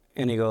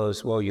 And he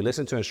goes, well, you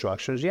listened to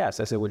instructions? Yes.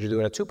 I said, would you do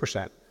it at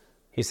 2%?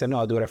 He said, no,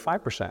 I'll do it at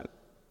 5%.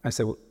 I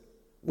said,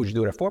 would you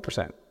do it at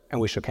 4%?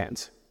 And we shook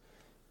hands.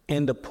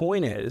 And the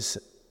point is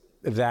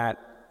that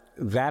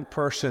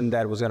person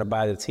that was going to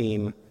buy the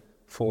team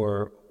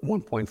for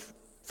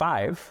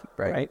 1.5,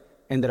 right,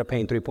 ended up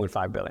paying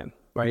 3.5 billion,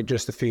 right,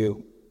 just a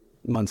few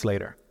months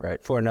later,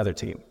 right, for another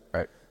team.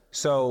 Right.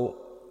 So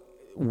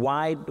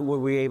why were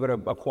we able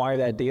to acquire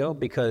that deal?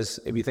 Because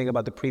if you think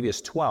about the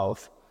previous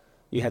 12,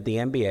 you had the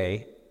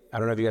NBA. I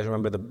don't know if you guys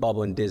remember the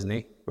bubble in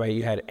Disney, right?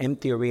 You had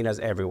empty arenas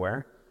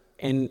everywhere.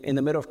 And in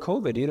the middle of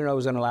COVID, you didn't know it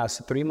was going to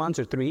last 3 months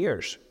or 3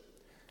 years.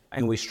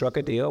 And we struck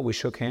a deal, we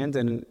shook hands,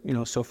 and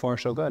so far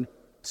so good.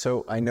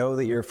 So I know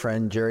that your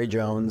friend Jerry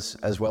Jones,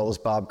 as well as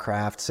Bob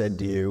Kraft, said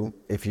to you,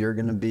 if you're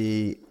going to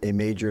be a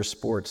major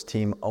sports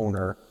team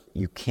owner,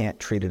 you can't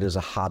treat it as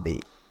a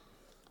hobby.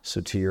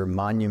 So to your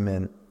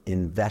monument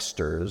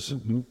investors,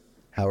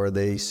 how are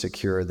they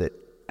secure that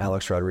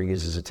Alex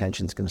Rodriguez's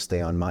attention is going to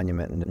stay on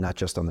Monument and not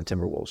just on the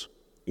Timberwolves?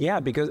 Yeah,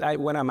 because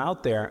when I'm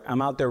out there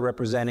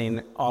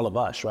representing all of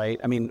us, right?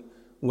 I mean,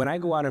 when I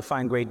go out and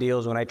find great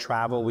deals, when I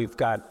travel, we've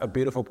got a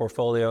beautiful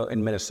portfolio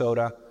in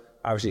Minnesota.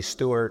 Obviously,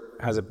 Stuart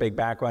has a big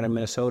background in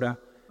Minnesota.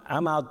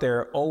 I'm out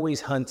there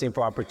always hunting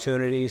for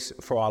opportunities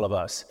for all of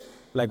us.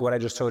 Like what I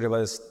just told you about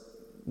this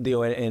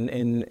deal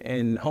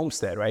in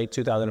Homestead, right?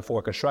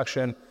 2004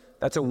 construction.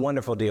 That's a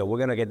wonderful deal. We're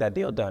going to get that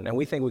deal done. And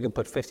we think we can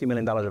put $50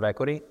 million of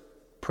equity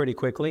pretty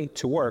quickly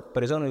to work,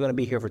 but it's only going to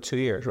be here for 2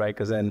 years, right?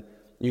 Because then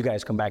you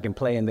guys come back and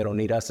play and they don't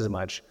need us as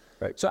much.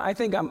 Right. So I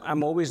think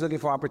I'm always looking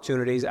for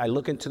opportunities. I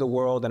look into the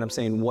world and I'm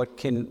saying,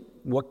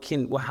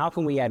 how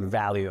can we add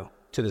value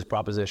to this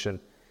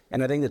proposition?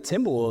 And I think the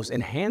Timberwolves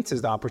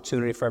enhances the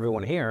opportunity for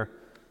everyone here,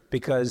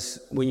 because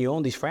when you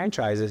own these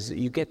franchises,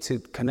 you get to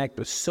connect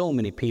with so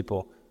many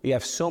people. You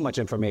have so much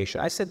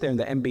information. I sit there in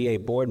the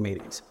NBA board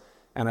meetings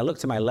and I look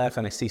to my left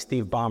and I see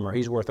Steve Ballmer.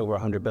 He's worth over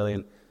 $100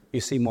 billion. You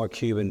see Mark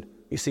Cuban.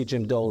 You see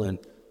Jim Dolan.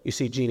 You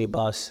see Jeannie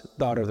Buss,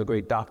 daughter of the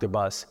great Dr.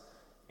 Buss.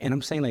 And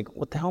I'm saying, like,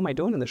 what the hell am I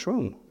doing in this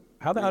room?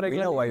 How the hell did I get?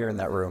 We know why you're in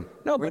that room.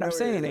 No, but I'm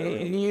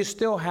saying you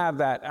still have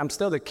that. I'm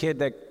still the kid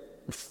that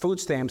food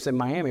stamps in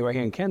Miami right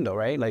here in Kendall,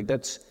 right? Like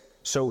that's.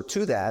 So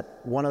to that,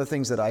 one of the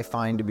things that I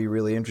find to be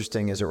really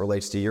interesting as it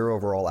relates to your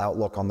overall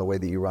outlook on the way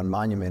that you run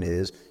Monument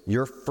is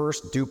your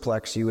first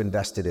duplex you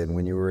invested in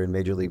when you were in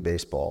Major League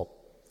Baseball.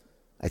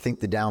 I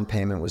think the down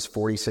payment was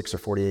 $46,000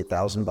 or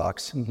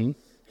 $48,000.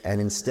 And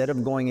instead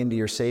of going into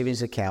your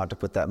savings account to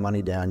put that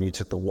money down, you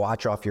took the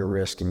watch off your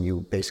wrist and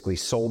you basically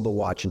sold the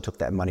watch and took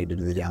that money to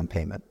do the down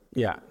payment.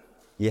 Yeah.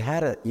 You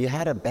had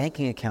a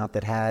banking account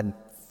that had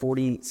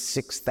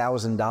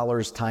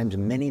 $46,000 times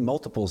many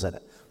multiples in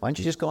it. Why don't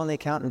you just go on the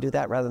account and do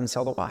that rather than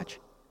sell the watch?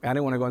 I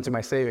didn't want to go into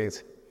my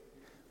savings.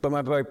 But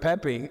my boy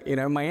Pepe,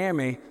 in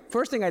Miami,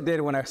 first thing I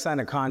did when I signed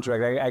a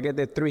contract, I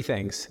did three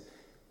things.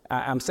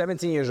 I'm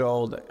 17 years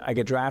old. I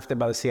get drafted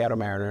by the Seattle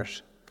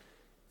Mariners.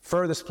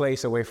 Furthest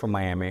place away from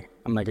Miami.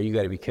 I'm like, you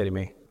got to be kidding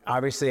me.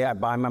 Obviously, I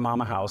buy my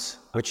mom a house.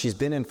 Which she's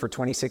been in for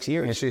 26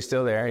 years. And she's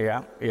still there,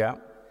 yeah.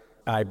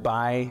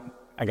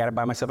 I got to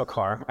buy myself a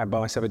car. I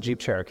bought myself a Jeep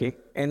Cherokee.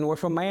 And we're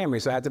from Miami,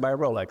 so I had to buy a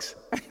Rolex,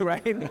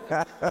 right?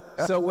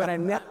 So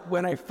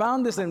when I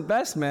found this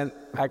investment,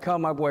 I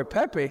called my boy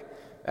Pepe,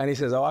 and he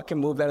says, I can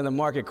move that in the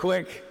market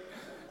quick.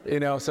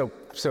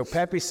 So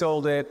Pepe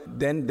sold it.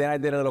 Then I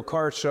did a little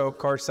card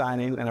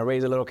signing, and I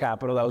raised a little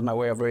capital. That was my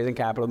way of raising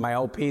capital. My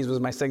LPs was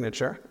my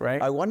signature, right?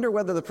 I wonder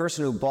whether the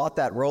person who bought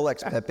that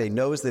Rolex, Pepe,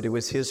 knows that it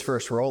was his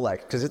first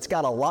Rolex, because it's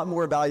got a lot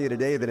more value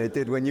today than it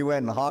did when you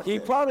went and hawked it. He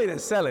probably didn't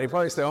sell it. He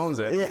probably still owns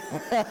it.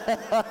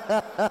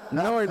 Yeah.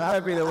 Knowing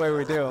Pepe the way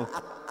we do.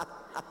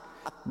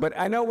 But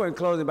I know we're in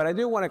closing, but I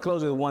do want to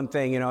close with one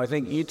thing. I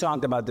think you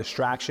talked about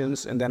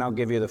distractions, and then I'll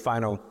give you the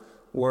final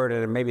word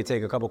and maybe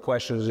take a couple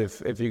questions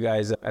if you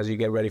guys, as you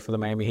get ready for the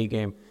Miami Heat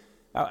game.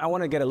 I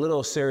want to get a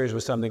little serious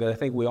with something, because I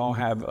think we all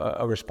have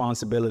a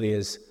responsibility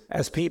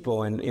as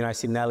people. And, I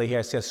see Nelly here.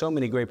 I see so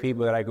many great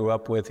people that I grew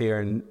up with here,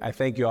 and I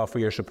thank you all for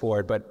your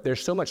support. But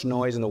there's so much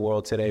noise in the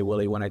world today,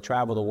 Willie, when I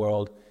travel the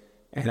world,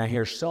 and I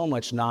hear so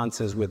much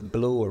nonsense with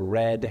blue or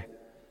red.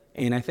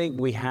 And I think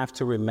we have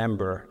to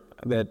remember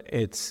that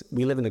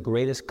we live in the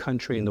greatest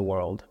country in the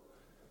world.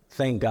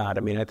 Thank God.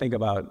 I think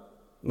about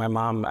my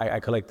mom. I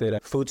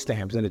collected food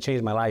stamps, and it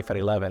changed my life at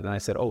 11. And I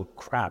said, oh,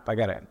 crap, I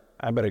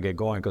better get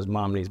going because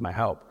mom needs my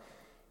help.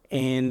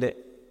 And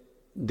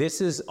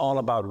this is all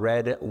about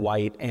red,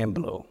 white, and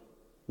blue,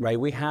 right?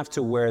 We have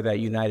to wear that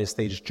United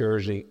States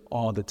jersey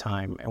all the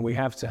time. And we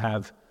have to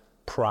have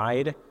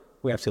pride.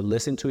 We have to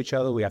listen to each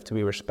other. We have to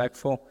be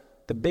respectful.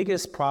 The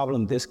biggest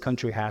problem this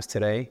country has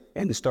today,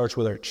 and it starts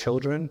with our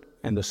children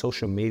and the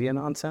social media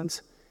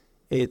nonsense,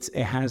 it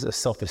has a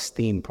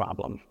self-esteem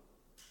problem.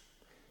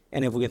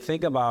 And if we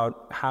think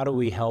about how do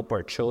we help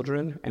our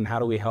children and how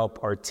do we help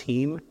our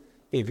team,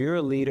 if you're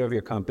a leader of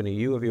your company,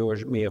 you of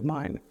yours, me of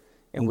mine,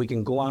 and we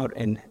can go out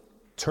and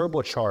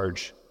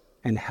turbocharge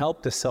and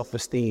help the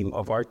self-esteem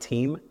of our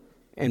team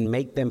and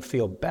make them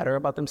feel better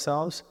about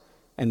themselves,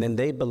 and then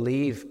they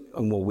believe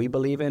in what we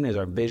believe in is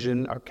our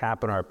vision, our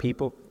cap, and our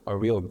people, our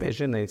real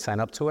vision, they sign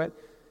up to it,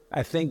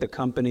 I think the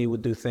company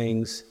would do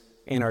things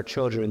in our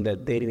children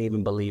that they didn't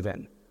even believe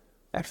in.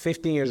 At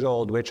 15 years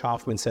old, Rich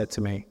Hoffman said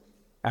to me,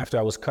 after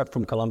I was cut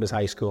from Columbus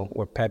High School,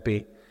 where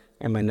Pepe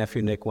and my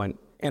nephew Nick went,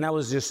 and I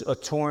was just a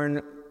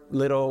torn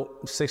little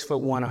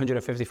 6'1",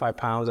 155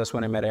 pounds. That's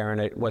when I met Aaron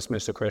at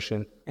Westminster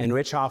Christian. And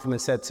Rich Hoffman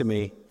said to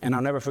me, and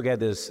I'll never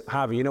forget this,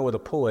 Javi, you know where the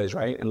pool is,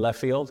 right? In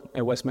left field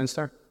at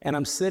Westminster. And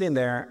I'm sitting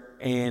there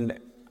and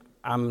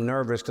I'm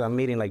nervous because I'm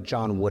meeting like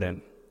John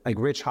Wooden. Like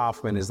Rich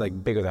Hoffman is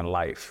like bigger than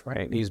life,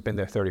 right? He's been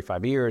there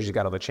 35 years. He's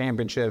got all the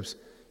championships.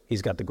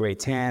 He's got the great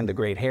tan, the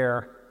great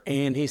hair.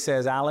 And he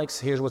says, Alex,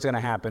 here's what's going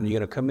to happen. You're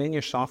going to come in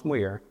your sophomore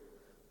year.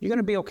 You're going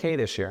to be okay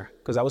this year,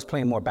 because I was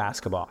playing more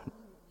basketball,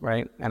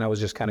 right? And I was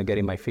just kind of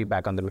getting my feet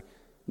back under me.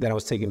 Then I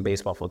was taking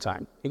baseball full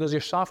time. He goes, your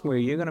sophomore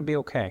year, you're going to be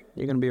okay.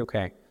 You're going to be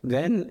okay.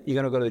 Then you're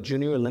going to go to the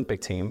junior Olympic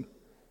team,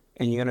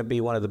 and you're going to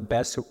be one of the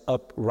best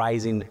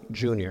uprising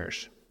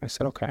juniors. I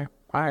said, okay,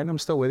 all right, I'm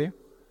still with you.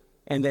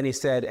 And then he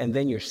said, and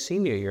then your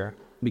senior year,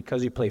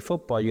 because you play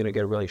football, you're going to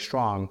get really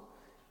strong,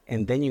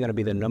 and then you're going to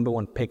be the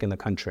 #1 pick in the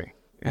country.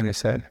 And I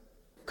said,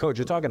 Coach,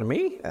 you're talking to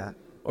me? Yeah.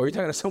 Or you're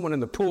talking to someone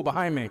in the pool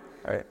behind me?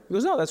 Right. He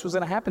goes, no, that's what's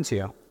going to happen to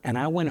you. And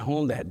I went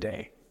home that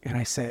day, and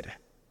I said,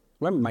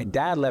 remember, my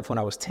dad left when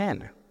I was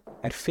 10.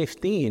 At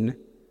 15,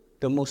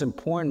 the most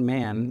important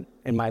man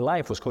in my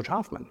life was Coach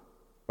Hoffman,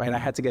 right? I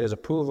had to get his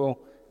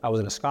approval. I was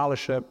in a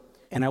scholarship.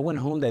 And I went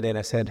home that day, and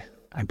I said,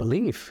 I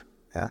believe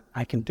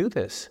I can do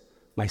this.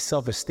 My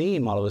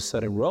self-esteem all of a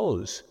sudden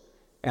rose.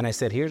 And I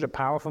said, here's a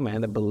powerful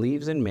man that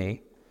believes in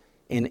me.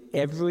 And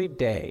every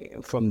day,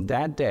 from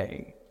that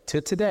day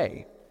to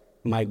today,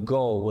 my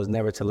goal was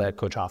never to let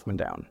Coach Hoffman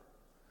down.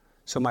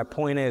 So my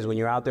point is, when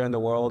you're out there in the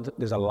world,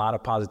 there's a lot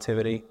of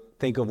positivity.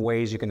 Think of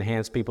ways you can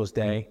enhance people's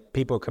day.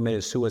 People are committing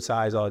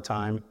suicides all the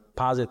time.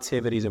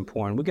 Positivity is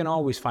important. We can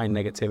always find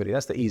negativity.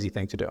 That's the easy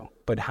thing to do.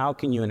 But how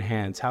can you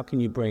enhance? How can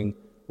you bring,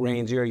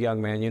 Rains, you're a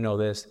young man, you know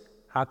this.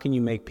 How can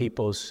you make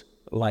people's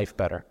life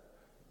better?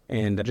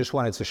 And I just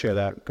wanted to share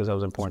that because that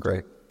was important.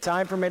 Great.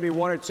 Time for maybe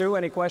one or two.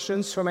 Any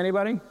questions from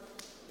anybody?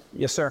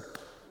 Yes, sir.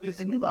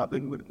 Thinking about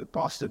with the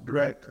cost of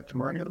direct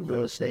commercial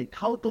real estate,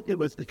 how do it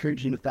was the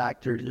contributing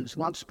factors? It's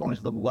one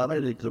point the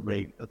leverage of the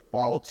rate, the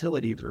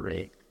volatility of the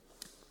rate.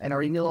 And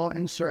are you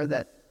concerned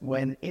that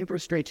when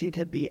interest rates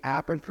can be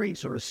at or free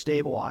sort of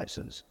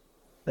stabilizes,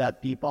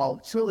 that the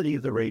volatility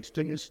of the rates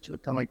to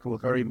come like to a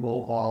very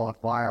low vol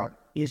environment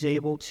is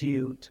able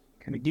to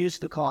reduce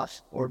the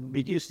cost or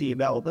reduce the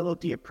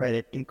availability of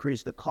credit,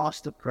 increase the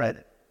cost of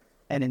credit,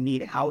 and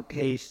indeed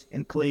outpace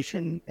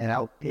inflation and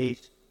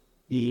outpace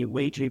the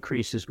wage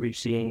increases we've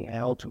seen,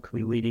 and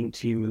ultimately leading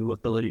to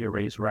ability to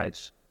raise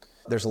rents?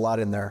 There's a lot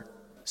in there.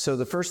 So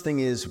the first thing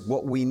is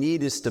what we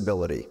need is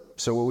stability.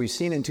 So what we've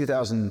seen in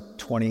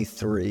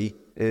 2023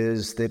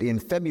 is that in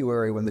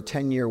February, when the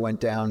 10-year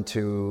went down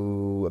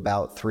to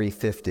about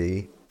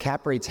 350,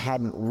 cap rates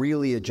hadn't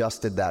really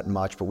adjusted that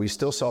much, but we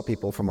still saw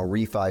people from a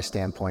refi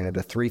standpoint at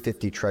a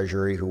 350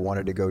 treasury who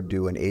wanted to go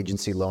do an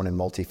agency loan in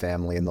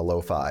multifamily in the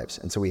low fives.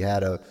 And so we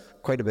had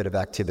quite a bit of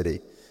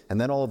activity. And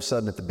then all of a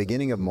sudden at the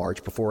beginning of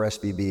March, before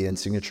SVB and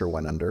Signature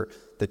went under,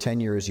 the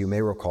 10-year, as you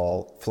may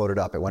recall, floated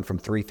up. It went from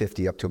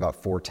 350 up to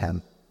about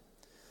 410.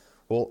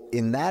 Well,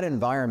 in that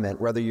environment,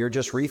 whether you're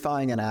just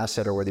refining an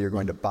asset or whether you're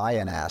going to buy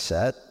an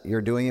asset,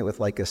 you're doing it with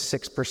like a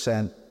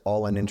 6%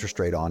 all-in interest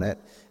rate on it,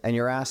 and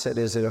your asset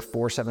is at a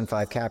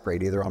 4.75 cap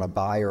rate, either on a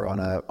buy or on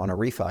a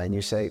refi, and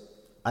you say,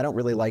 I don't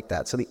really like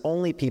that. So the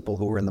only people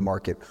who were in the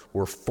market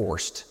were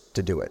forced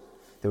to do it.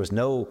 There was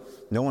no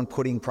one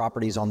putting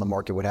properties on the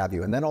market, what have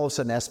you. And then all of a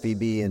sudden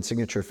SVB and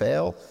Signature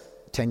fail,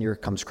 10-year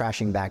comes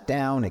crashing back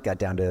down. It got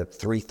down to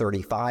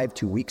 335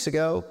 2 weeks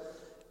ago.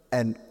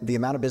 And the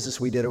amount of business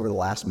we did over the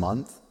last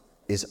month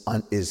is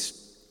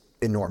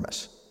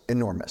enormous,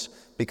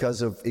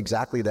 because of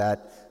exactly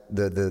that.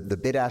 The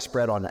bid-ask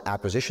spread on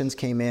acquisitions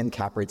came in,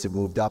 cap rates have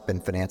moved up,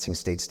 and financing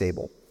stayed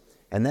stable.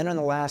 And then in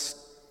the last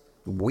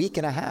week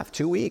and a half,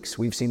 2 weeks,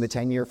 we've seen the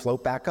 10-year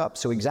float back up.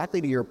 So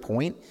exactly to your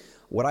point,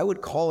 what I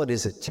would call it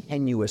is a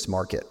tenuous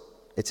market.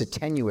 It's a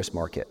tenuous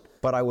market.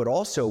 But I would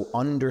also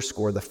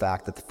underscore the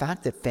fact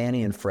that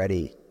Fannie and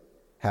Freddie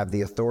have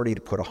the authority to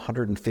put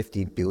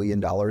 $150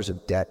 billion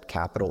of debt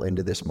capital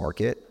into this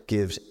market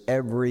gives I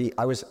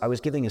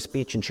was giving a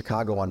speech in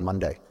Chicago on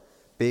Monday.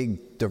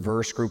 Big,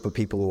 diverse group of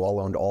people who all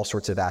owned all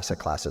sorts of asset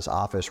classes,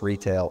 office,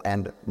 retail,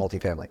 and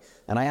multifamily.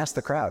 And I asked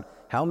the crowd,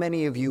 how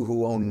many of you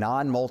who own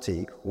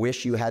non-multi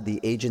wish you had the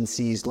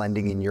agencies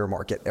lending in your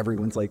market?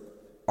 Everyone's like,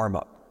 arm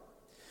up.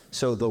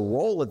 So the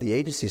role of the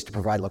agencies to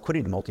provide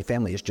liquidity to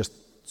multifamily is just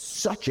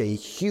such a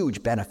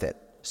huge benefit,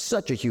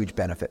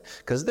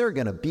 because they're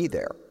going to be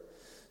there.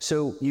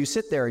 So you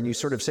sit there and you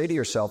sort of say to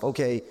yourself,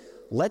 okay,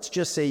 let's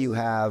just say you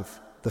have,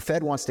 the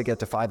Fed wants to get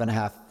to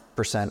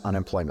 5.5%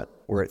 unemployment.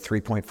 We're at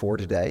 3.4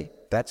 today.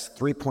 That's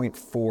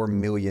 3.4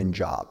 million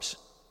jobs.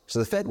 So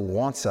the Fed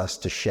wants us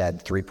to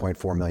shed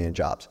 3.4 million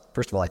jobs.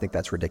 First of all, I think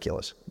that's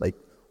ridiculous. Like,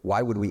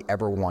 why would we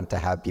ever want to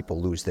have people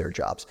lose their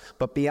jobs?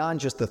 But beyond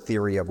just the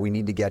theory of we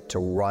need to get to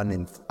run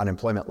in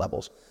unemployment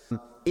levels,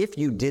 if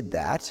you did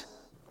that,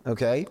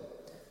 okay,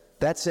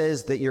 that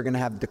says that you're going to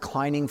have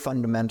declining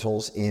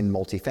fundamentals in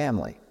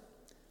multifamily.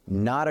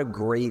 Not a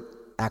great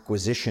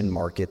acquisition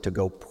market to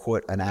go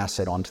put an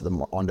asset onto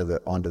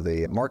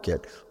the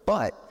market,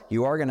 but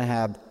you are going to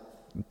have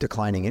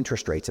declining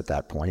interest rates at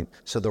that point.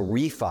 So the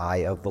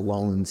refi of the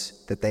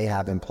loans that they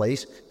have in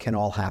place can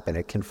all happen.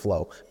 It can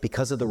flow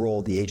because of the role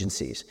of the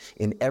agencies.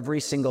 In every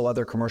single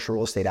other commercial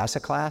real estate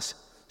asset class,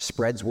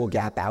 spreads will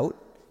gap out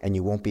and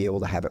you won't be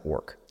able to have it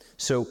work.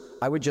 So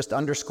I would just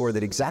underscore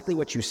that exactly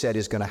what you said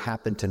is going to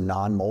happen to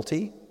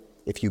non-multi.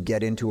 If you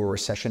get into a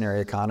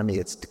recessionary economy,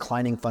 it's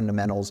declining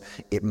fundamentals.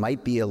 It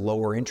might be a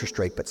lower interest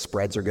rate, but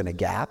spreads are going to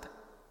gap.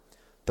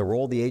 The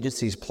role the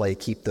agencies play,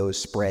 keep those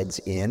spreads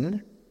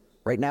in,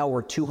 Right now,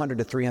 we're 200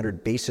 to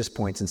 300 basis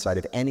points inside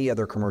of any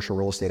other commercial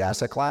real estate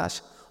asset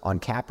class on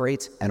cap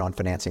rates and on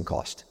financing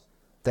cost.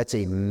 That's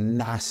a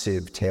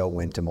massive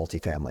tailwind to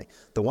multifamily.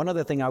 The one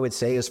other thing I would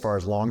say as far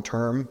as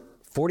long-term,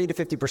 40 to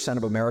 50%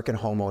 of American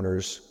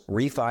homeowners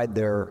refied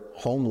their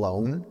home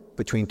loan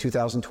between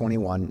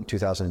 2021 and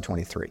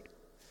 2023.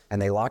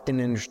 And they locked in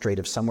an interest rate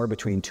of somewhere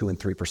between 2 and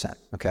 3%,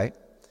 okay?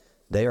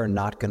 They are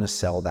not gonna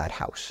sell that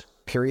house,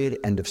 period,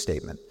 end of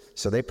statement.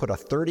 So they put a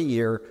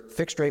 30-year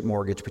fixed rate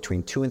mortgage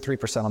between 2 and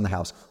 3% on the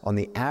house. On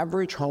the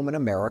average home in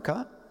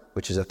America,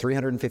 which is a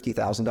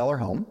 $350,000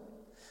 home,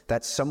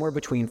 that's somewhere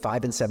between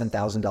 $5,000 and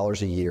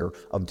 $7,000 a year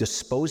of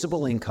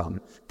disposable income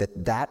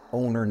that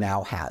owner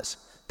now has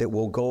that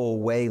will go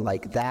away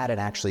like that and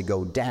actually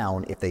go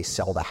down if they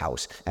sell the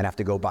house and have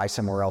to go buy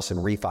somewhere else and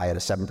refi at a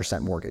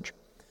 7% mortgage.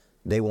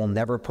 They will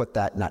never put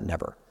that, not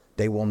never,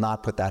 they will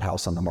not put that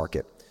house on the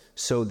market.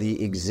 So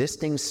the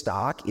existing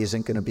stock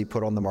isn't going to be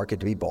put on the market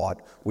to be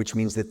bought, which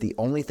means that the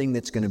only thing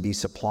that's going to be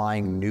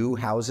supplying new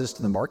houses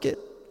to the market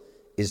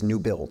is new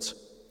builds.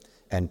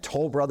 And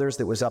Toll Brothers,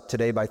 that was up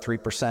today by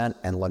 3%,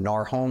 and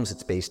Lennar Homes,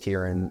 it's based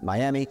here in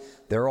Miami,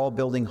 they're all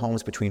building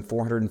homes between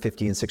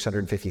 $450,000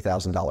 and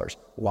 $650,000.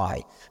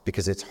 Why?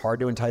 Because it's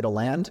hard to entitle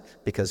land,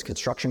 because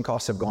construction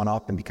costs have gone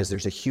up, and because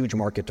there's a huge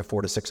market to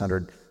 $400,000 to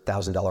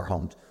 $600,000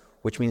 homes,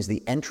 which means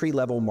the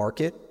entry-level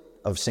market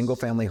of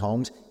single-family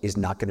homes is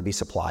not going to be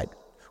supplied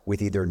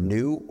with either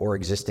new or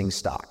existing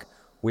stock,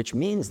 which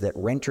means that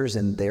renters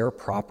in their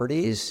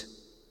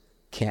properties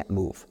can't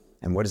move.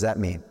 And what does that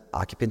mean?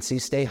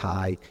 Occupancies stay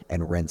high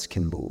and rents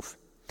can move.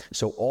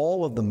 So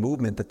all of the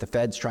movement that the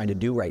Fed's trying to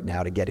do right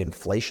now to get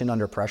inflation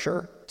under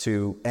pressure,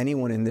 to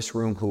anyone in this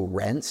room who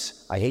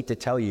rents, I hate to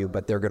tell you,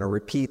 but they're going to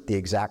repeat the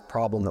exact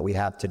problem that we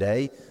have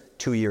today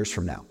 2 years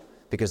from now,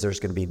 because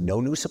there's going to be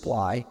no new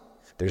supply.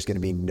 There's going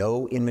to be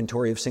no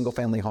inventory of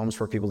single-family homes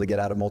for people to get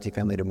out of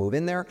multifamily to move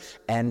in there,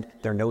 and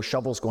there are no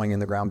shovels going in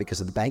the ground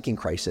because of the banking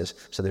crisis,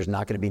 so there's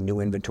not going to be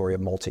new inventory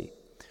of multi,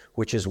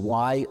 which is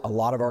why a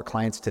lot of our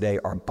clients today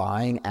are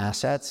buying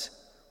assets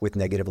with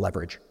negative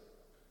leverage,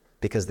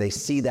 because they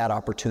see that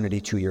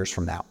opportunity 2 years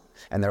from now.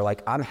 And they're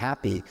like, I'm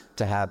happy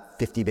to have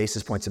 50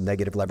 basis points of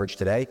negative leverage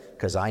today,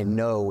 because I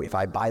know if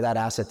I buy that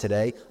asset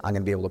today, I'm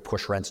going to be able to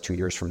push rents 2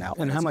 years from now.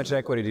 And how much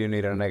equity do you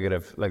need on a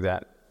negative like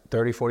that?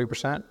 30,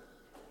 40%?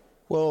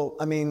 Well,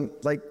 I mean,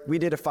 like we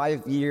did a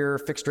 5-year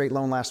fixed rate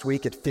loan last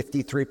week at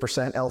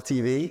 53%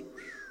 LTV,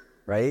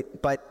 right?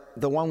 But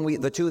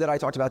the two that I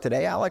talked about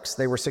today, Alex,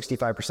 they were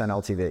 65%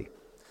 LTV.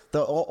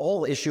 The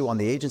whole issue on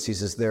the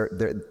agencies is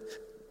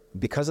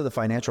because of the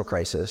financial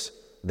crisis,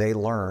 they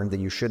learned that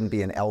you shouldn't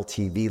be an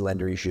LTV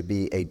lender, you should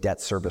be a debt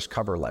service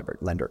cover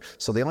lender.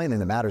 So the only thing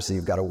that matters is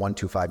you've got a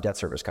 125 debt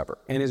service cover.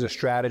 And is a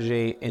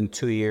strategy in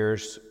 2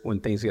 years when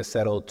things get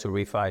settled to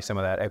refi some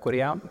of that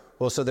equity out?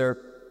 Well, so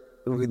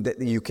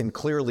you can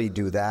clearly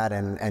do that,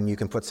 and you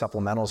can put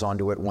supplementals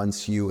onto it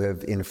once you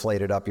have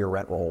inflated up your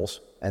rent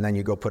rolls, and then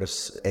you go put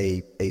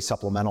a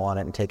supplemental on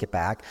it and take it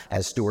back,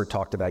 as Stuart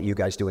talked about you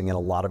guys doing in a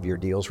lot of your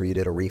deals where you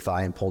did a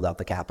refi and pulled out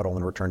the capital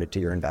and returned it to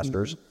your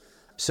investors. Mm-hmm.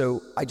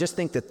 So I just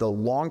think that the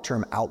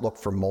long-term outlook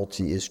for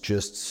multi is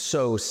just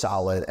so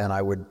solid, and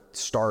I would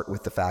start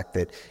with the fact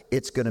that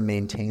it's going to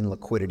maintain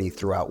liquidity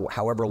throughout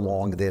however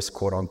long this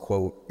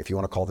quote-unquote, if you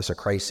want to call this a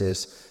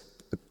crisis,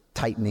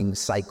 tightening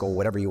cycle,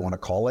 whatever you want to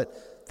call it,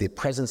 the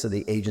presence of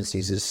the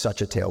agencies is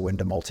such a tailwind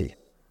to multi.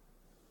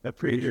 I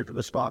appreciate the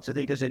response. I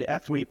think as an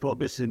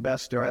equity-focused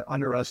investor, I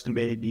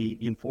underestimated the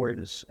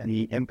importance and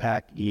the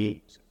impact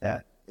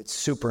that. It's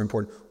super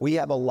important. We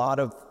have a lot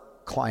of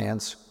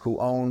clients who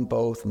own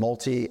both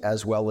multi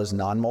as well as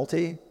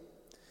non-multi,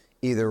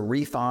 either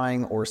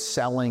refining or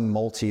selling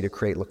multi to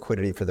create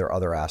liquidity for their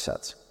other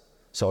assets.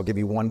 So I'll give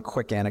you one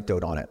quick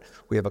anecdote on it.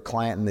 We have a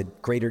client in the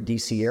greater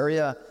DC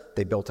area.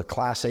 They built a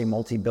Class A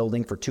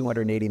multi-building for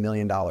 $280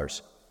 million.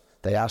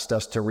 They asked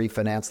us to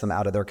refinance them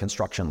out of their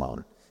construction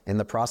loan. In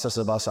the process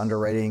of us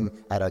underwriting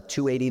at a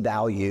 280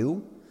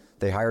 value,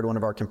 they hired one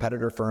of our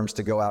competitor firms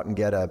to go out and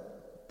get a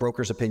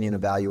broker's opinion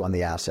of value on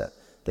the asset.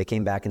 They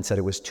came back and said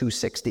it was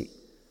 260.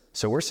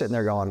 So we're sitting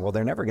there going, well,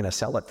 they're never going to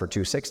sell it for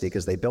 260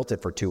 because they built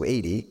it for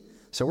 280.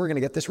 So we're going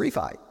to get this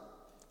refi.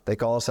 They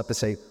call us up and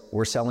say,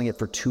 we're selling it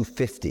for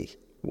 250.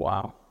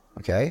 Wow.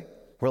 Okay.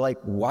 We're like,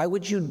 why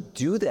would you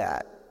do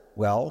that?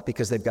 Well,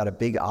 because they've got a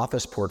big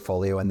office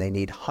portfolio and they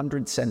need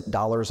 100-cent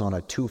dollars on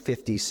a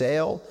 250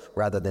 sale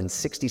rather than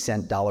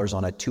 60-cent dollars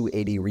on a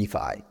 280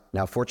 refi.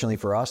 Now, fortunately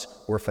for us,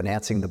 we're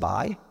financing the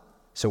buy,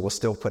 so we'll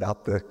still put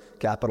out the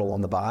capital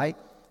on the buy.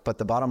 But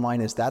the bottom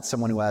line is that's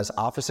someone who has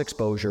office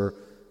exposure,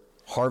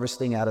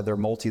 harvesting out of their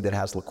multi that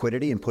has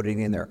liquidity and putting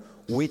it in there,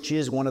 which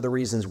is one of the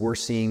reasons we're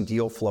seeing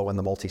deal flow in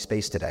the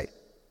multi-space today.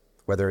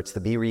 Whether it's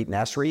the B-REIT and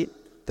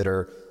S-REIT that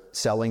are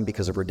selling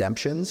because of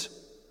redemptions,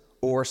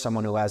 or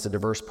someone who has a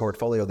diverse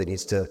portfolio that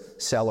needs to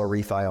sell or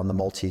refi on the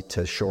multi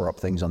to shore up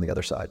things on the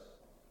other side.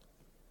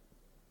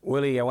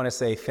 Willie, I want to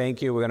say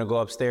thank you. We're going to go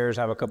upstairs,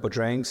 have a couple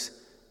drinks,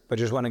 but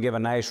just want to give a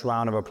nice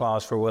round of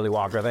applause for Willie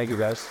Walker. Thank you,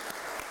 guys.